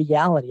shared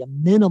reality, a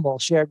minimal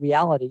shared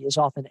reality, is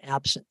often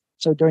absent.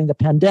 So during the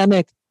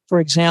pandemic, for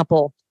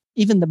example,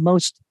 even the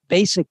most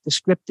basic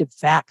descriptive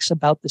facts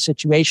about the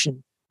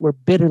situation were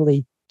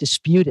bitterly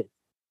disputed.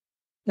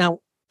 Now,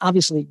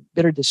 obviously,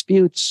 bitter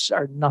disputes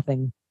are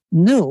nothing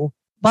new,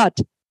 but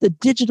the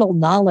digital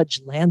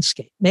knowledge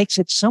landscape makes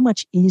it so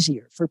much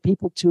easier for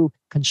people to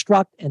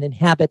construct and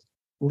inhabit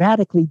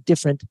radically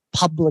different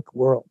public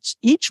worlds,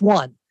 each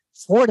one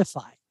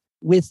fortified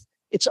with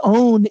its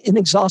own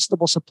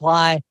inexhaustible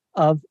supply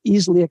of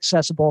easily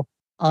accessible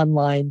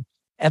online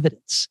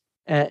evidence.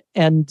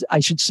 And I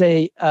should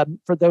say,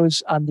 for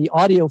those on the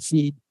audio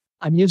feed,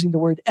 I'm using the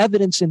word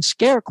evidence in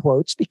scare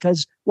quotes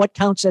because what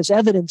counts as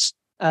evidence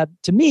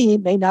to me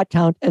may not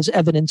count as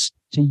evidence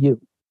to you.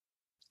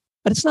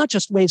 But it's not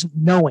just ways of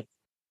knowing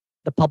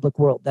the public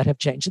world that have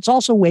changed. It's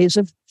also ways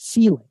of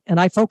feeling. And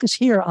I focus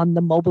here on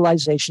the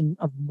mobilization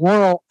of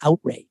moral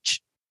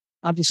outrage.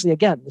 Obviously,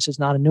 again, this is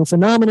not a new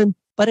phenomenon,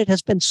 but it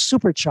has been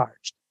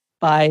supercharged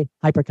by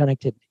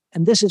hyperconnectivity.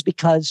 And this is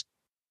because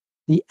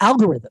the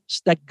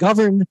algorithms that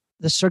govern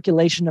the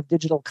circulation of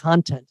digital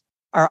content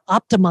are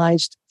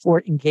optimized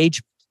for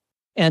engagement.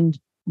 And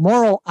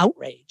moral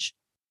outrage,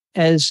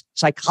 as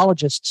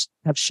psychologists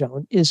have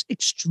shown, is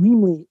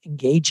extremely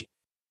engaging.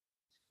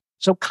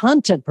 So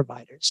content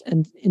providers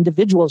and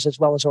individuals as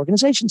well as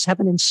organizations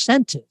have an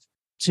incentive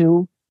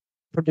to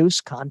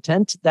produce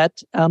content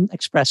that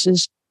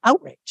expresses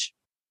outrage.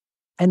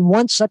 And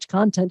once such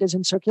content is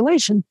in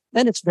circulation,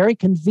 then it's very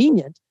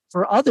convenient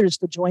for others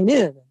to join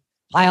in and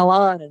pile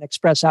on and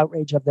express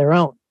outrage of their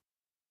own.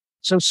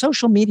 So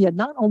social media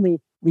not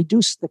only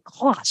reduce the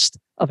cost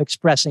of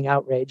expressing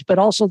outrage, but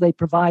also they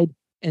provide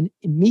an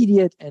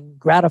immediate and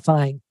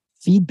gratifying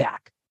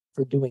feedback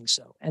for doing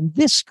so. And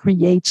this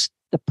creates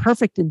the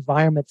perfect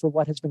environment for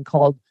what has been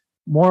called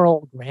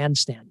moral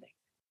grandstanding.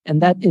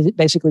 And that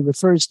basically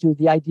refers to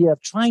the idea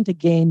of trying to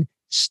gain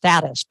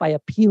status by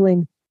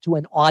appealing to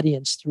an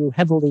audience through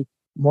heavily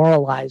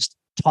moralized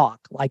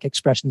talk, like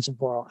expressions of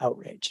moral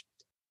outrage.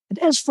 And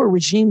as for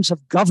regimes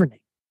of governing,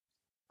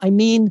 I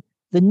mean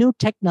the new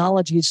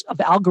technologies of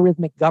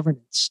algorithmic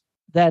governance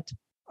that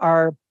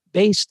are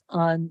based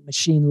on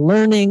machine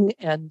learning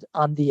and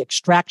on the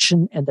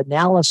extraction and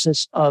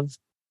analysis of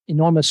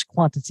enormous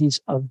quantities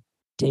of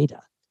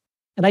data.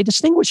 And I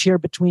distinguish here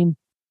between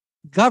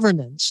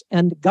governance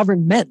and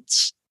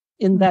governments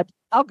in that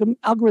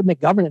algorithmic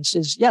governance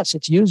is, yes,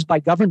 it's used by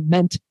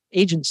government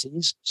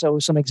agencies. So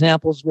some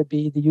examples would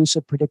be the use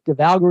of predictive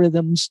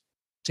algorithms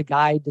to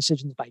guide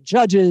decisions by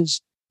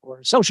judges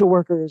or social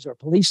workers or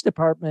police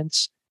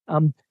departments.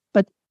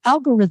 But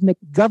algorithmic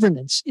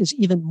governance is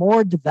even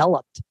more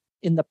developed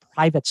in the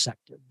private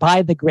sector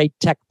by the great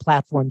tech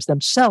platforms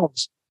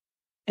themselves.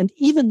 And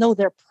even though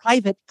they're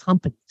private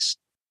companies,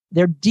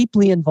 they're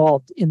deeply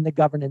involved in the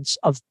governance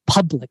of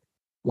public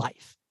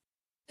life.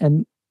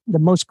 And the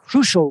most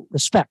crucial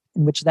respect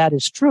in which that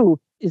is true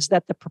is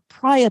that the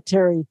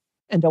proprietary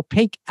and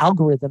opaque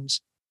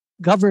algorithms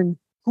govern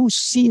who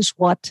sees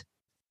what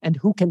and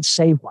who can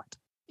say what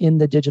in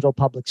the digital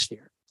public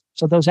sphere.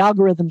 So those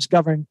algorithms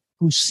govern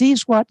who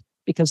sees what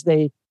because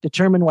they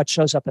determine what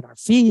shows up in our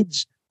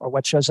feeds or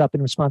what shows up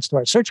in response to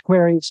our search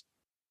queries.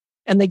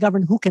 And they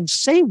govern who can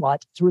say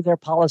what through their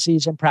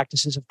policies and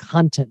practices of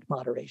content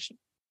moderation.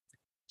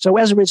 So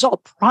as a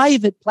result,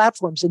 private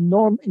platforms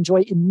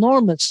enjoy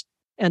enormous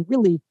and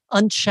really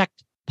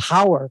unchecked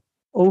power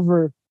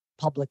over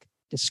public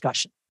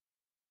discussion.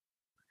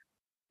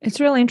 It's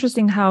really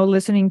interesting how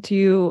listening to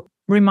you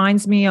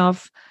reminds me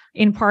of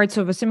in parts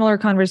of a similar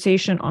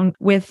conversation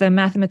with the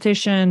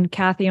mathematician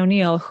Cathy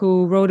O'Neill,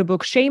 who wrote a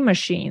book, Shame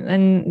Machine.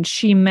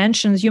 And you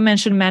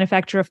mentioned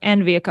manufacture of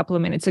envy a couple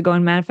of minutes ago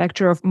and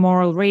manufacture of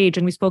moral rage.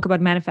 And we spoke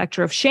about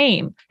manufacture of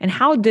shame and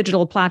how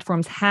digital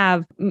platforms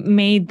have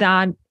made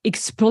that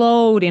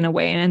explode in a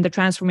way and the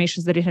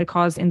transformations that it had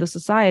caused in the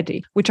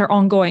society, which are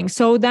ongoing.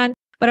 But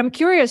I'm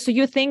curious, so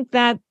you think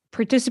that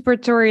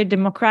participatory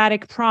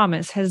democratic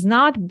promise has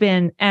not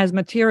been as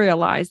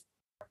materialized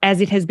as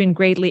it has been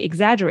greatly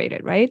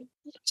exaggerated, right?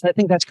 So I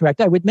think that's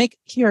correct. I would make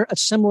here a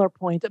similar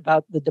point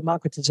about the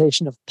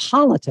democratization of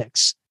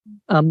politics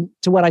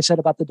to what I said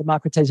about the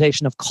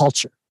democratization of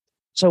culture.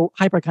 So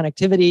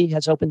hyperconnectivity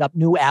has opened up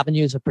new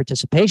avenues of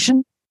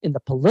participation in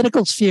the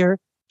political sphere,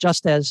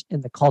 just as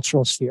in the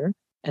cultural sphere.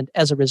 And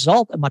as a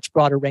result, a much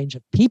broader range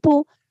of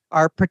people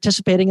are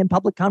participating in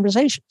public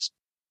conversations,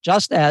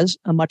 just as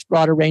a much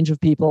broader range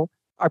of people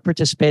are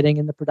participating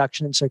in the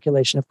production and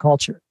circulation of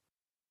culture.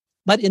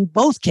 But in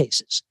both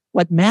cases,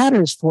 what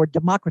matters for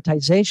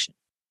democratization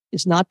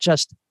is not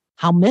just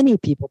how many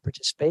people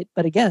participate,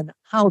 but again,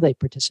 how they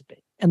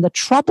participate. And the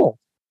trouble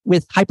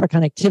with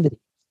hyperconnectivity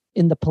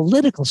in the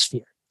political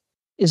sphere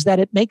is that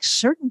it makes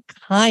certain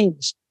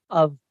kinds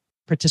of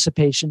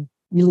participation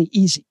really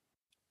easy,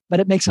 but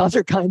it makes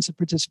other kinds of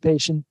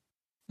participation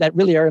that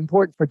really are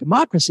important for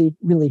democracy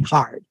really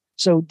hard.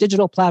 So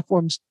digital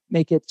platforms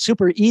make it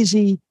super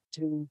easy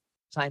to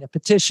sign a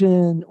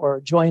petition or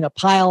join a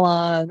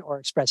pile-on or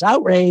express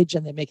outrage,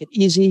 and they make it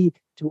easy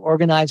to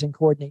organize and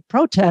coordinate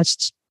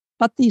protests.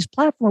 But these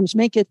platforms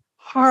make it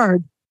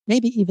hard,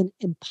 maybe even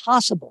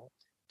impossible,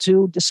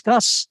 to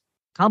discuss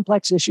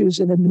complex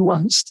issues in a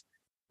nuanced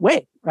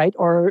way, right?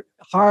 Or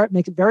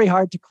make it very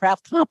hard to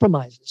craft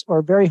compromises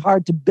or very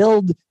hard to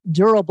build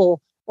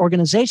durable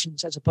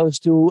organizations as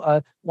opposed to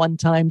a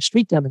one-time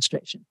street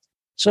demonstration.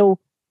 So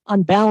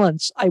on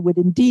balance, I would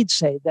indeed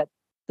say that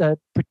the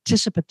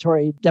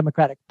participatory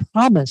democratic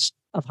promise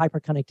of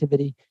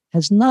hyperconnectivity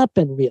has not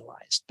been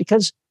realized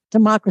because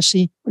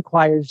democracy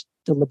requires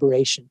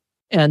deliberation.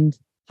 And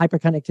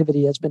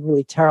hyperconnectivity has been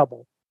really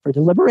terrible for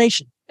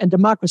deliberation. And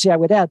democracy, I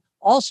would add,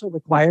 also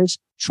requires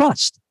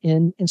trust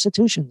in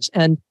institutions.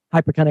 And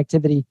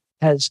hyperconnectivity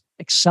has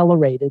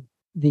accelerated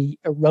the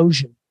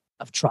erosion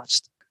of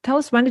trust. Tell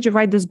us, when did you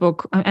write this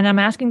book? And I'm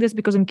asking this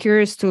because I'm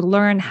curious to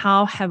learn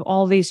how have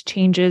all these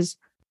changes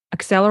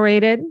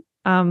accelerated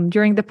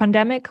during the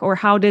pandemic, or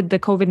how did the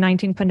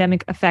COVID-19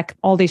 pandemic affect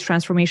all these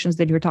transformations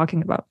that you're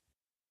talking about?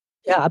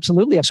 Yeah,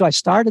 absolutely. So I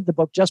started the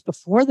book just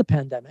before the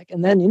pandemic.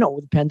 And then,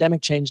 the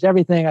pandemic changed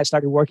everything. I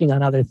started working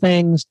on other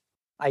things.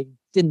 I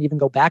didn't even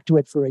go back to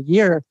it for a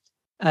year.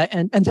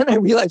 And then I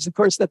realized, of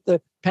course, that the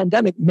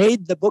pandemic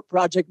made the book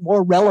project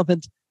more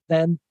relevant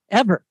than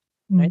ever.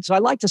 Right? So I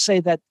like to say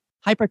that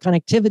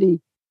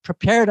hyperconnectivity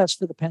prepared us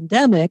for the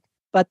pandemic,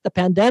 but the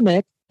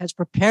pandemic has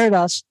prepared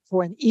us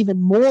for an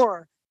even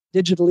more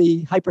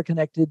digitally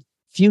hyperconnected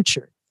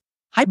future.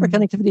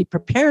 Hyperconnectivity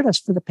prepared us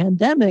for the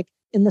pandemic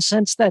in the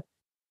sense that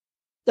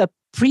the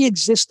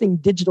pre-existing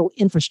digital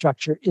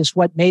infrastructure is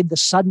what made the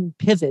sudden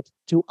pivot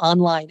to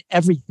online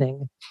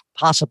everything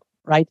possible,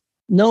 right?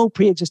 No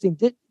pre-existing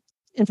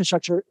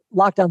infrastructure,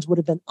 lockdowns would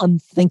have been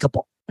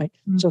unthinkable, right?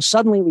 So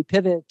suddenly we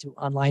pivot to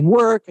online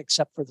work,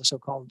 except for the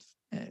so-called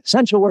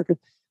essential workers,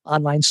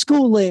 online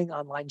schooling,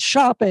 online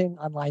shopping,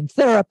 online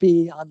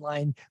therapy,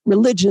 online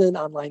religion,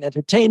 online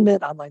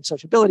entertainment, online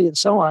sociability, and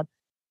so on.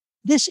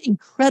 This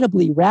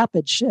incredibly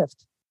rapid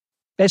shift,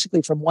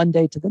 basically from one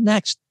day to the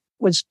next,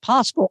 was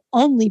possible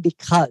only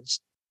because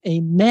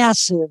a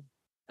massive,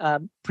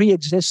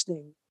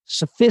 pre-existing,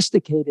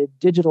 sophisticated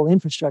digital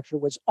infrastructure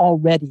was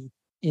already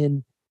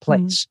in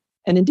place.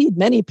 And indeed,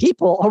 many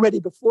people already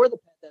before the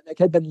pandemic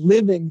had been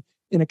living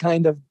in a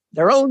kind of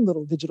their own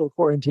little digital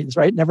quarantines,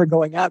 right? Never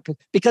going out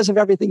because of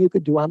everything you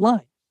could do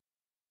online.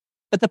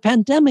 But the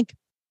pandemic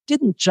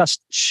didn't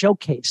just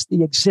showcase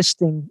the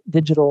existing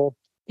digital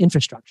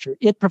infrastructure.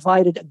 It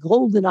provided a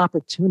golden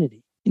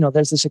opportunity.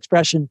 There's this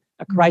expression,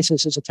 a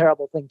crisis is a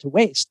terrible thing to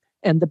waste.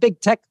 And the big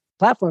tech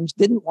platforms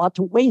didn't want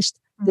to waste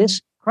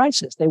this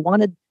crisis. They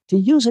wanted to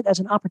use it as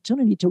an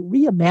opportunity to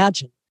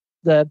reimagine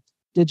the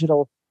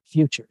digital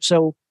future.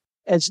 So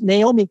as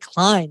Naomi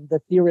Klein, the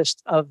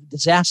theorist of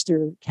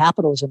disaster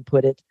capitalism,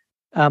 put it,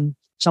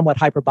 somewhat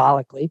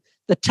hyperbolically,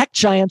 the tech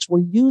giants were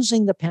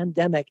using the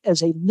pandemic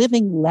as a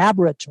living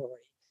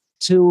laboratory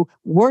to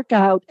work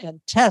out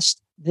and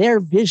test their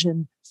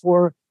vision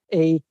for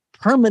a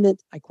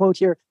permanent, I quote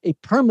here, a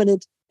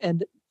permanent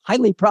and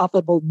highly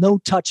profitable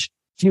no-touch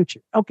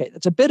future. Okay,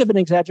 that's a bit of an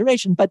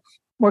exaggeration, but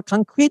more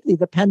concretely,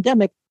 the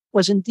pandemic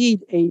was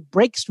indeed a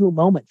breakthrough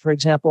moment, for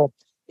example,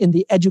 in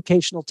the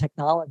educational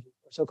technology,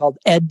 so-called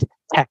ed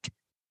tech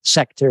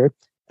sector.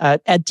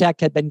 Ed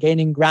tech had been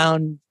gaining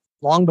ground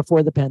long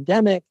before the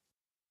pandemic,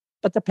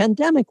 but the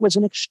pandemic was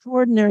an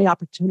extraordinary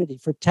opportunity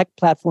for tech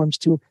platforms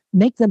to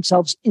make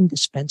themselves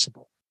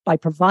indispensable by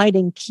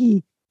providing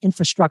key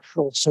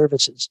infrastructural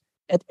services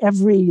at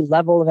every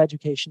level of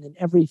education, in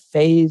every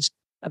phase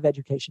of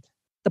education.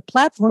 The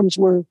platforms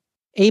were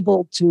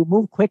able to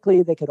move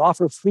quickly. They could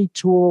offer free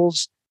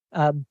tools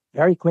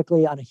very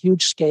quickly on a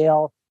huge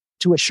scale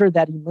to assure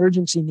that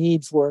emergency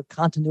need for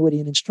continuity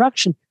and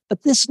instruction.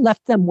 But this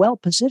left them well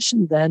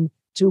positioned then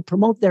to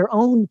promote their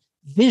own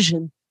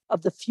vision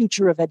of the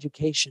future of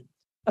education,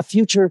 a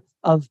future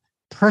of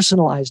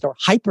personalized or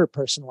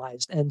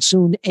hyper-personalized and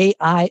soon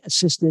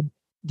AI-assisted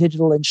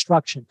digital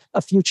instruction,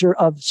 a future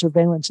of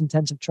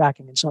surveillance-intensive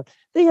tracking, and so on.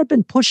 They had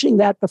been pushing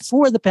that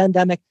before the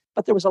pandemic,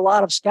 but there was a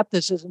lot of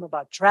skepticism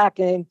about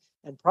tracking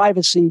and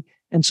privacy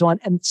and so on.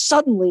 And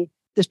suddenly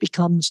this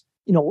becomes,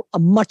 a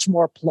much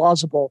more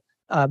plausible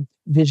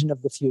vision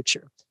of the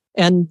future.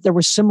 And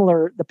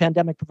the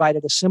pandemic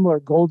provided a similar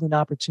golden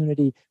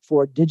opportunity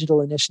for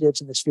digital initiatives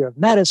in the sphere of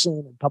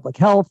medicine and public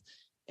health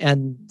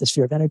and the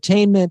sphere of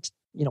entertainment,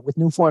 with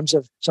new forms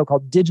of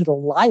so-called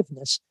digital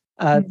liveness,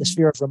 the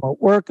sphere of remote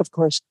work, of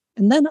course.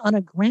 And then on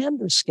a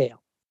grander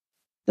scale,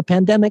 the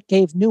pandemic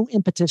gave new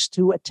impetus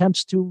to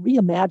attempts to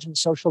reimagine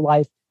social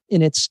life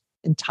in its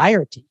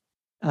entirety,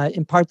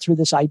 in part through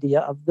this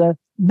idea of the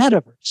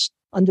metaverse,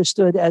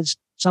 understood as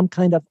some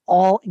kind of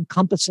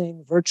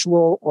all-encompassing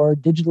virtual or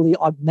digitally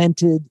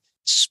augmented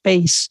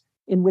space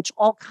in which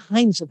all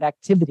kinds of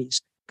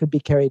activities could be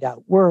carried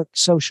out: work,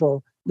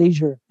 social,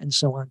 leisure, and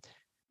so on.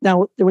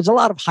 Now, there was a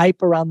lot of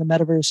hype around the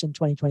metaverse in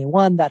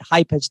 2021. That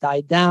hype has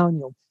died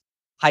down.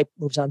 Hype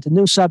moves on to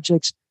new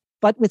subjects.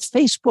 But with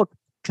Facebook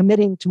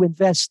committing to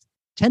invest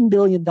 $10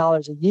 billion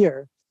a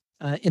year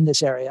in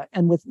this area,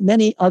 and with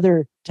many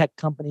other tech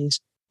companies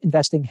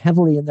investing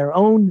heavily in their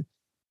own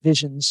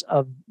visions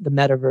of the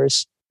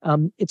metaverse,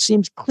 it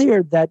seems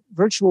clear that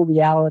virtual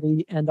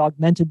reality and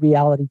augmented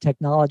reality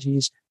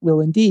technologies will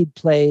indeed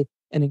play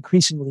an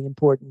increasingly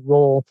important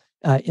role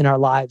in our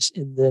lives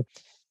in the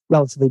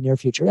relatively near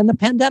future. And the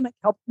pandemic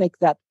helped make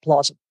that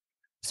plausible.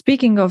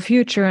 Speaking of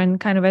future, and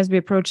kind of as we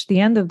approach the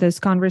end of this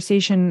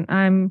conversation,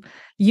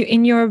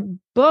 in your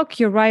book,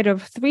 you write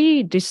of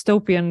three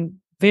dystopian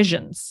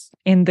visions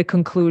in the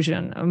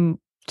conclusion.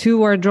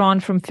 Two are drawn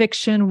from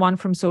fiction, one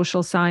from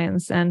social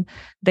science, and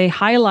they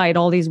highlight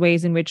all these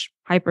ways in which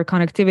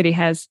hyperconnectivity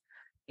has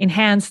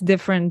enhanced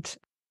different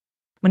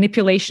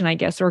manipulation, I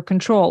guess, or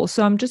control.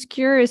 So I'm just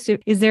curious,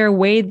 is there a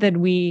way that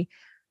we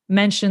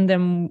mention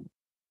them,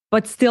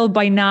 but still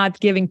by not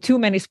giving too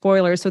many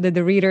spoilers so that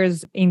the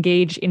readers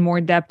engage in more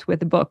depth with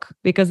the book,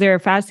 because they're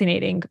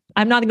fascinating.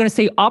 I'm not going to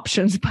say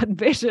options, but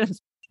visions.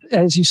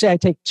 As you say, I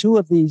take two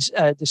of these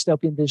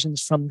dystopian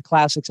visions from the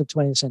classics of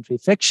 20th century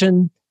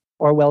fiction,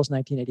 Orwell's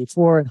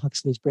 1984 and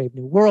Huxley's Brave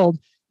New World.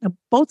 Now,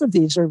 both of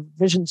these are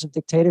visions of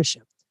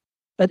dictatorship.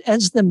 But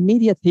as the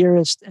media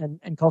theorist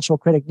and cultural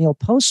critic Neil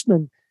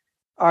Postman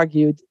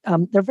argued,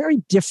 they're very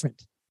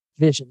different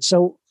visions.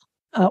 So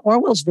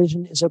Orwell's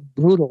vision is a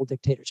brutal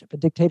dictatorship, a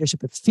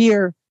dictatorship of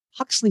fear.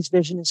 Huxley's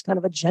vision is kind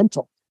of a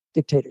gentle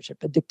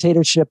dictatorship, a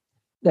dictatorship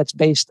that's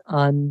based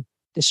on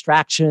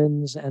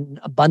distractions and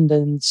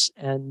abundance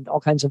and all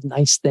kinds of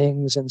nice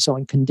things and so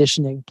on,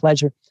 conditioning,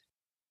 pleasure.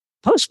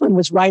 Postman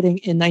was writing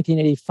in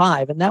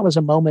 1985, and that was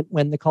a moment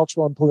when the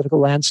cultural and political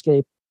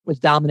landscape was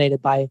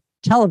dominated by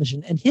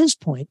television. And his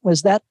point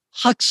was that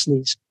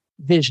Huxley's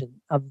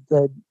vision of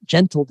the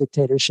gentle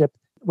dictatorship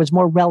was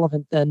more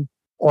relevant than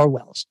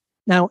Orwell's.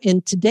 Now,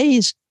 in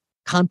today's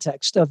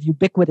context of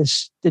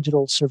ubiquitous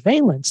digital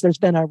surveillance, there's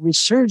been a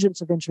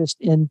resurgence of interest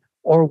in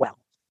Orwell.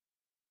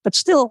 But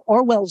still,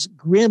 Orwell's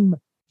grim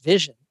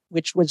vision,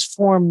 which was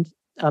formed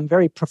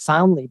very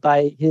profoundly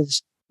by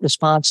his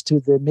response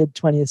to the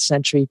mid-20th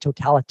century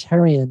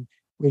totalitarian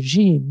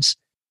regimes,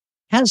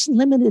 has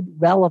limited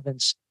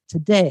relevance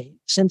today,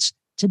 since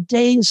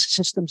today's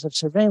systems of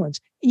surveillance,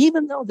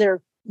 even though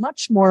they're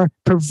much more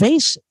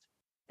pervasive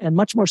and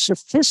much more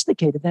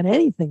sophisticated than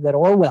anything that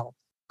Orwell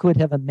could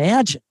have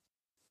imagined,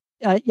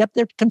 yet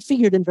they're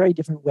configured in very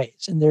different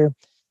ways, and they're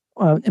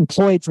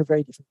employed for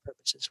very different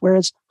purposes.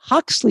 Whereas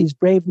Huxley's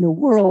Brave New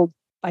World,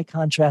 by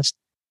contrast,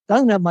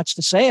 doesn't have much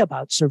to say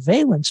about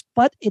surveillance,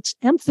 but its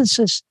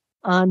emphasis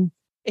on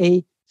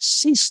a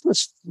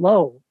ceaseless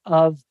flow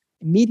of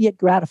immediate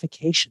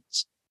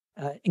gratifications,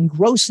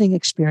 engrossing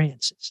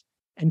experiences,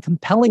 and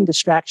compelling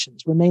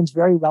distractions remains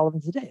very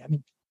relevant today. I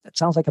mean, that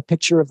sounds like a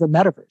picture of the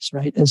metaverse,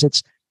 right? As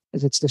it's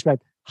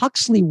described.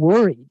 Huxley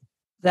worried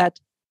that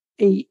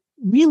a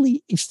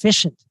really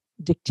efficient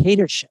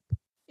dictatorship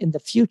in the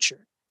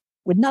future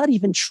would not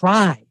even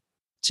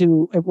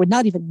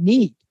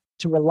need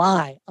to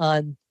rely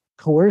on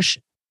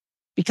coercion,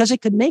 because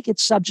it could make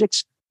its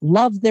subjects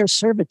love their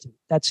servitude.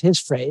 That's his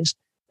phrase,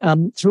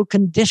 through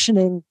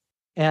conditioning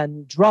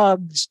and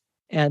drugs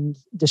and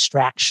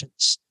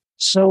distractions.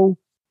 So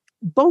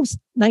both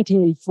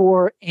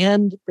 1984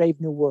 and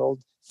Brave New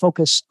World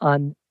focus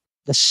on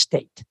the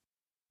state.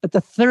 But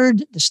the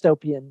third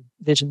dystopian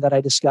vision that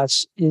I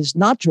discuss is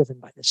not driven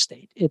by the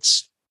state.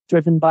 It's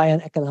driven by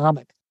an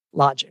economic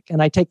logic.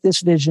 And I take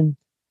this vision,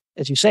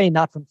 as you say,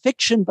 not from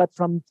fiction, but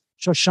from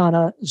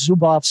Shoshana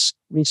Zuboff's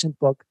recent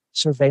book,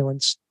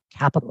 Surveillance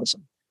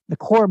Capitalism. The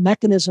core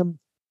mechanism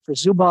for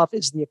Zuboff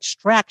is the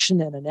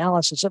extraction and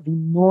analysis of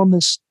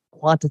enormous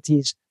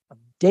quantities of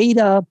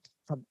data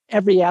from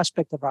every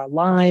aspect of our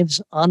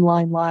lives,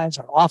 online lives,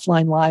 our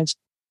offline lives.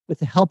 With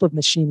the help of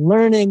machine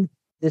learning,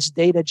 this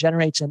data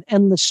generates an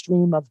endless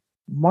stream of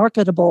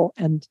marketable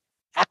and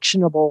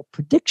actionable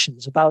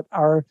predictions about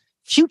our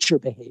future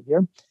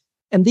behavior.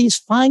 And these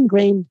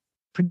fine-grained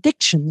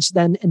predictions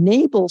then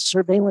enable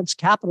surveillance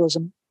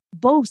capitalism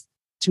both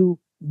to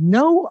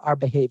know our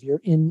behavior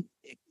in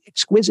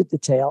exquisite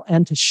detail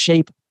and to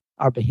shape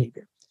our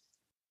behavior.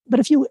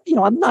 But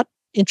I'm not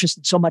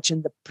interested so much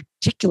in the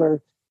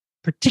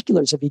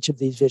particulars of each of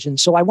these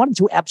visions. So I wanted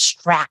to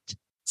abstract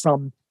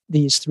from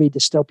these three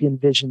dystopian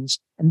visions.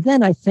 And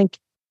then I think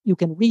you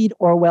can read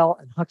Orwell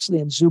and Huxley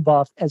and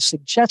Zuboff as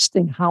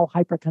suggesting how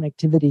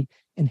hyperconnectivity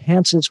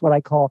enhances what I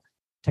call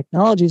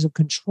technologies of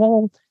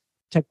control,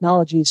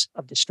 technologies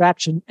of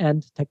distraction,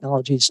 and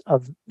technologies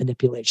of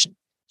manipulation.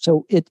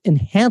 So it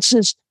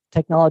enhances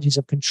technologies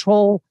of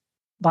control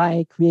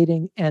by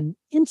creating an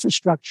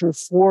infrastructure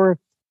for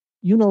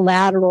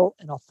unilateral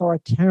and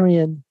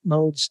authoritarian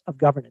modes of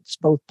governance,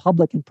 both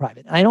public and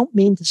private. And I don't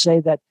mean to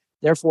say that,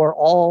 therefore,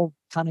 all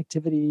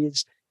connectivity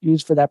is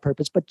used for that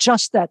purpose, but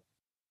just that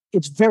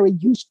it's very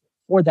useful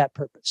for that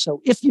purpose.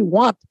 So if you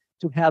want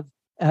to have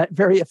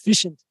very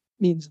efficient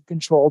means of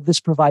control, this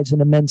provides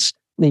an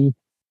immensely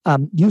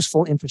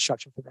useful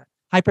infrastructure for that.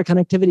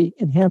 Hyperconnectivity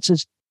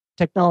enhances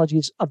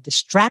technologies of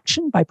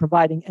distraction by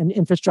providing an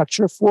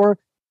infrastructure for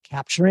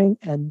capturing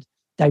and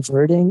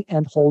diverting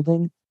and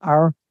holding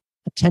our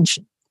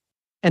attention.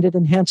 And it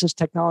enhances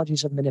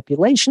technologies of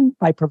manipulation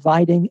by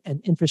providing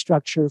an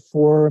infrastructure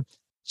for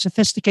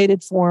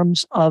sophisticated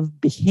forms of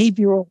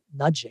behavioral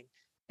nudging.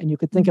 And you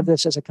could think of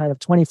this as a kind of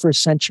 21st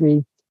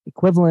century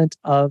equivalent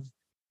of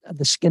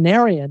the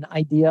Skinnerian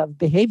idea of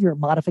behavior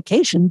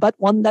modification, but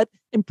one that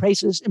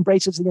embraces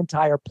the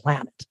entire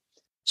planet.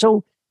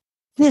 So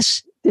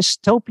this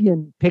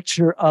dystopian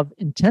picture of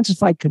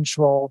intensified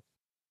control,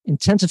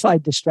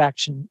 intensified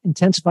distraction,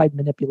 intensified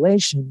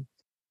manipulation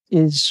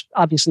is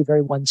obviously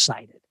very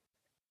one-sided.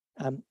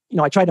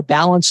 I try to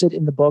balance it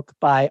in the book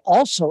by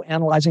also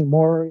analyzing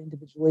more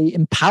individually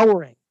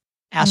empowering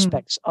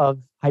aspects of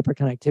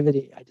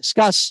hyperconnectivity. I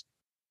discuss,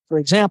 for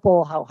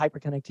example, how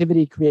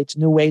hyperconnectivity creates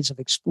new ways of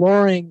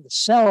exploring the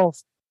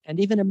self and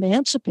even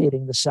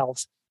emancipating the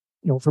self,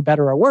 for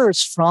better or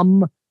worse,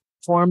 from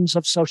forms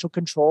of social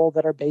control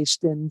that are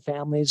based in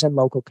families and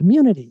local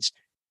communities.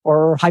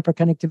 Or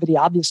hyperconnectivity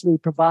obviously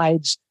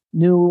provides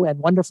new and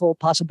wonderful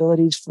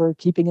possibilities for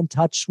keeping in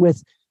touch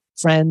with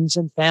friends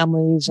and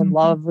families and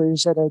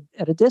lovers at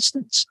a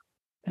distance.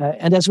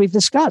 And as we've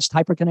discussed,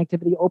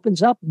 hyperconnectivity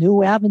opens up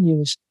new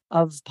avenues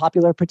of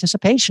popular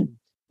participation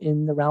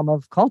in the realm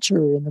of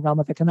culture, in the realm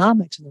of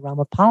economics, in the realm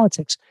of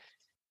politics.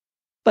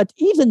 But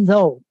even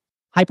though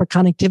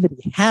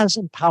hyperconnectivity has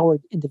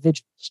empowered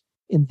individuals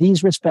in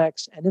these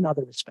respects and in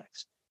other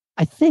respects,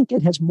 I think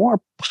it has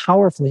more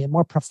powerfully and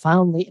more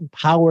profoundly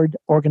empowered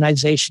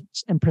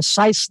organizations, and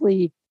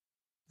precisely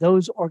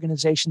those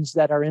organizations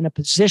that are in a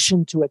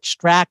position to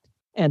extract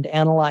and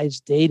analyze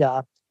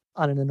data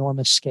on an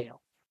enormous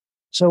scale.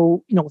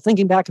 So,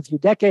 thinking back a few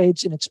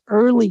decades, in its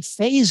early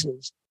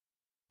phases,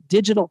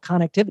 digital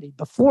connectivity,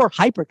 before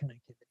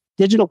hyperconnectivity,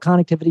 digital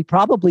connectivity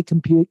probably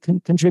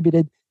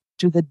contributed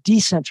to the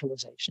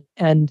decentralization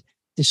and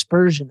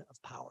dispersion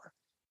of power.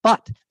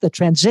 But the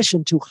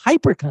transition to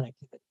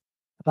hyperconnectivity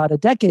about a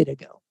decade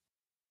ago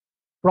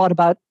brought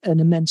about an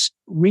immense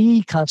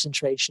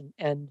reconcentration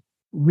and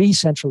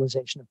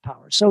re-centralization of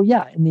power. So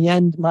yeah, in the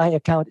end, my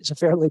account is a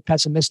fairly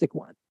pessimistic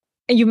one.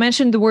 You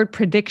mentioned the word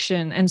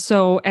prediction. And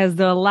so as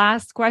the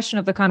last question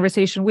of the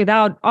conversation,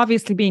 without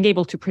obviously being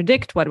able to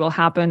predict what will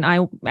happen,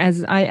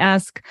 as I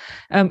ask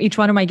each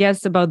one of my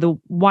guests about the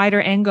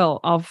wider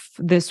angle of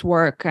this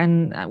work.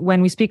 And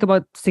when we speak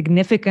about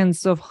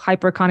significance of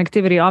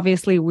hyperconnectivity,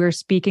 obviously we're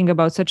speaking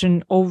about such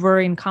an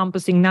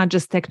over-encompassing, not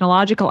just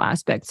technological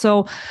aspect.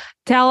 So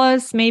tell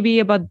us maybe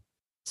about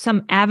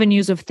some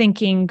avenues of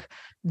thinking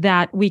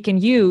that we can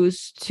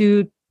use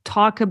to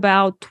talk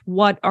about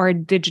what our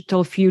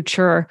digital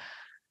future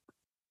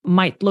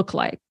might look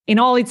like in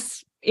all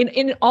its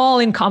in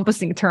all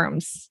encompassing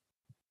terms.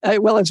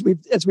 Well, as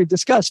we've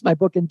discussed, my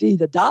book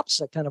indeed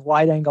adopts a kind of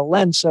wide angle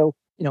lens. So,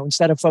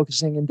 instead of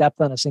focusing in depth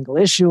on a single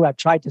issue, I've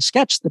tried to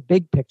sketch the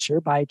big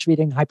picture by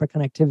treating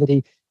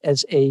hyperconnectivity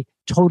as a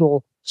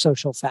total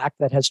social fact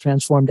that has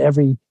transformed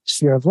every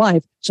sphere of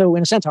life. So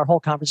in a sense, our whole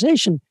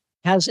conversation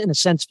has, in a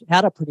sense,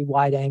 had a pretty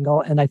wide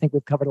angle, and I think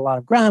we've covered a lot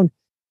of ground.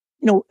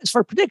 As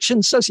for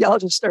predictions,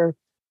 sociologists are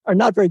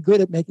not very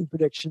good at making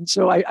predictions,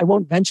 so I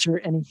won't venture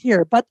any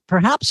here. But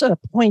perhaps a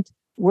point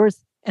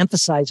worth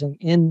emphasizing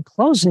in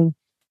closing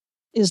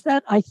is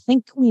that I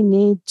think we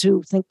need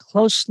to think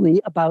closely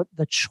about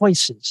the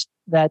choices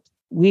that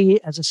we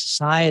as a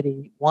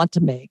society want to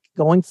make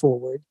going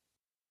forward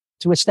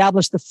to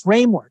establish the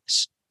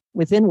frameworks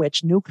within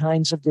which new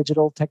kinds of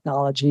digital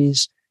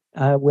technologies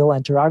will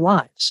enter our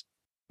lives.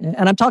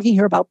 And I'm talking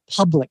here about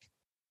public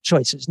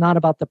choices, not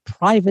about the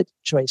private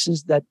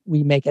choices that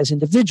we make as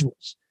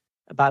individuals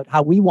about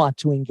how we want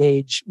to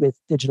engage with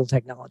digital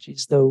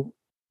technologies, though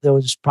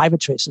those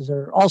private choices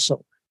are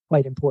also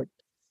quite important.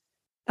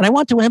 And I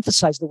want to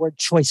emphasize the word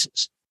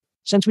choices,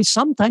 since we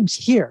sometimes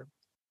hear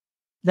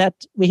that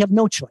we have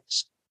no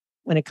choice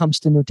when it comes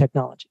to new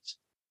technologies.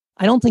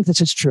 I don't think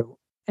this is true.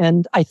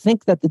 And I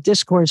think that the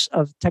discourse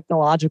of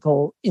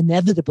technological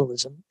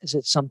inevitabilism, as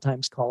it's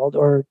sometimes called,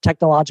 or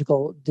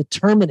technological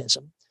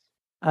determinism,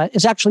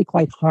 is actually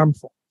quite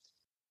harmful.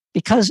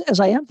 Because, as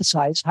I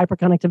emphasize,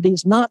 hyperconnectivity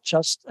is not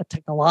just a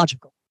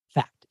technological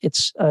fact.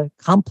 It's a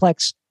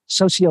complex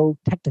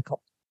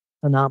socio-technical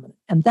phenomenon.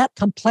 And that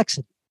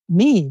complexity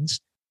means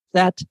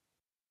that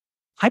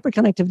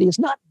hyperconnectivity is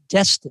not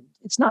destined,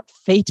 it's not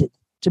fated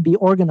to be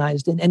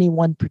organized in any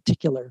one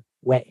particular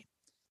way.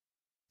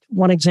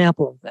 One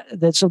example of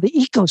that, so the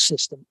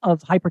ecosystem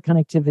of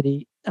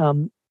hyperconnectivity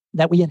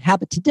that we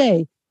inhabit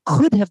today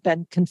could have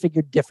been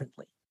configured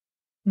differently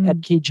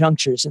at key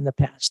junctures in the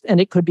past, and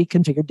it could be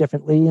configured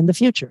differently in the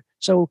future.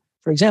 So,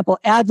 for example,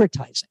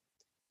 advertising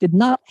did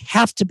not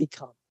have to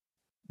become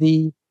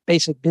the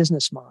basic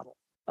business model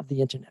of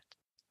the internet.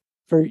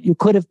 You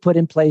could have put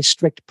in place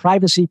strict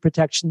privacy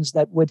protections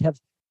that would have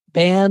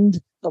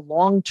banned the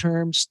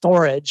long-term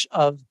storage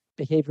of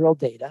behavioral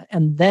data,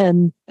 and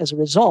then, as a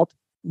result,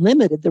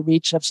 limited the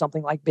reach of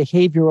something like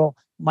behavioral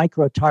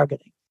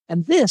micro-targeting.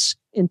 And this,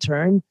 in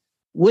turn,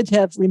 would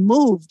have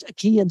removed a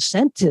key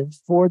incentive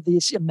for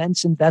these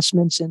immense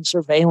investments in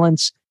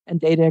surveillance and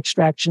data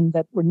extraction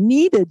that were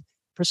needed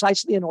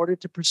precisely in order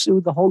to pursue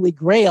the holy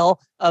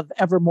grail of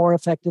ever more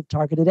effective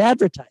targeted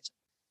advertising.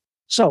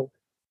 So,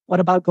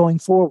 what about going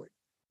forward?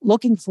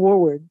 Looking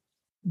forward,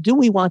 do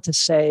we want to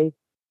say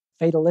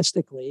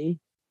fatalistically,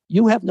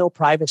 you have no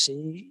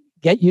privacy,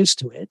 get used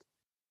to it?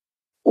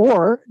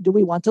 Or do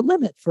we want to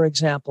limit, for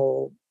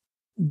example,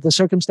 the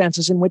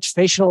circumstances in which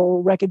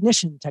facial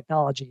recognition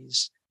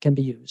technologies can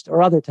be used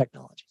or other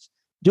technologies?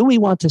 Do we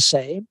want to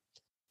say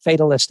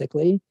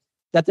fatalistically,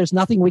 that there's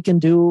nothing we can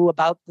do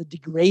about the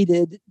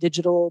degraded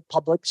digital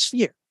public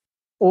sphere?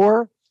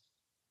 Or,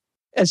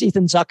 as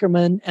Ethan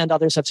Zuckerman and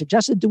others have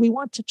suggested, do we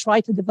want to try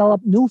to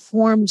develop new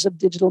forms of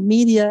digital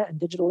media and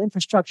digital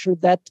infrastructure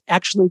that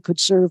actually could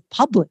serve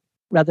public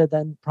rather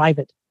than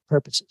private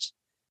purposes?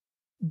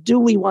 Do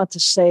we want to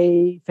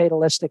say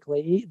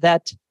fatalistically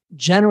that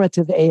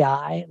generative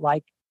AI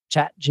like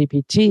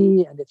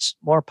ChatGPT and its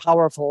more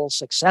powerful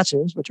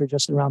successors, which are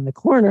just around the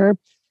corner,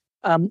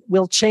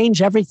 will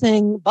change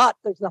everything, but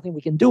there's nothing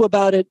we can do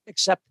about it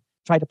except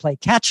try to play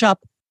catch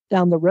up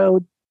down the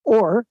road?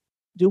 Or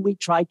do we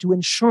try to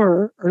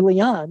ensure early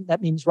on,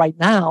 that means right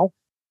now,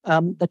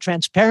 the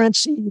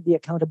transparency, the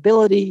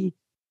accountability,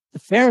 the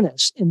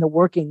fairness in the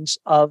workings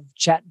of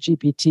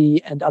ChatGPT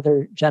and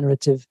other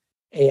generative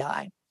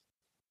AI?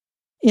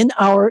 In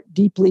our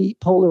deeply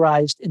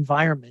polarized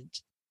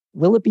environment,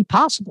 will it be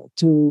possible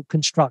to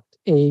construct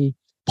a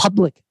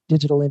public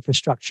digital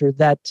infrastructure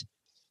that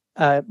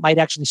might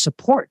actually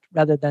support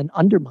rather than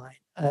undermine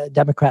a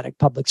democratic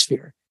public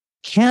sphere?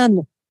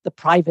 Can the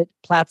private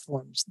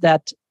platforms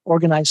that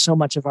organize so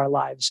much of our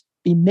lives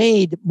be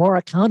made more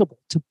accountable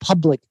to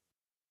public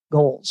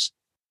goals?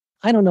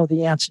 I don't know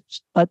the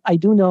answers, but I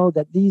do know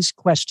that these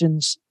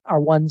questions are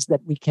ones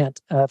that we can't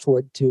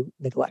afford to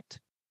neglect.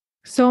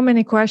 So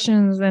many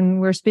questions,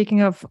 and we're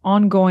speaking of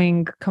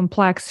ongoing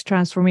complex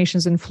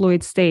transformations in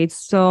fluid states.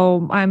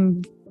 So I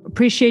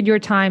appreciate your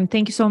time.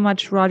 Thank you so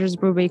much, Rogers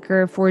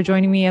Brubaker, for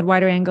joining me at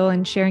Wider Angle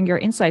and sharing your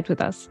insight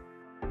with us.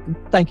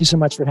 Thank you so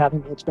much for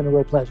having me. It's been a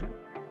real pleasure.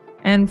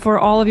 And for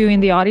all of you in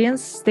the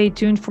audience, stay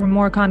tuned for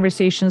more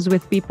conversations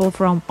with people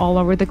from all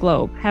over the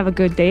globe. Have a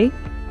good day.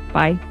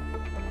 Bye.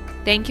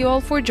 Thank you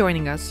all for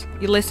joining us.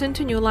 You listened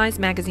to New Lies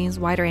Magazine's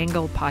Wider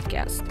Angle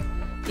podcast.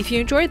 If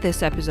you enjoyed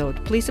this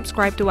episode, please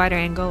subscribe to Wider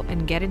Angle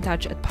and get in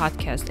touch at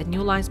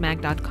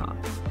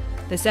podcast@newliesmag.com.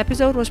 This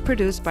episode was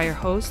produced by your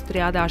host,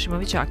 Riada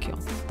Asimovic Akyol.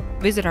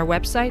 Visit our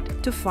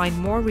website to find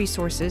more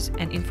resources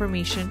and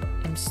information,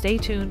 and stay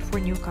tuned for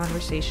new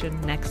conversation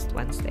next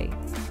Wednesday.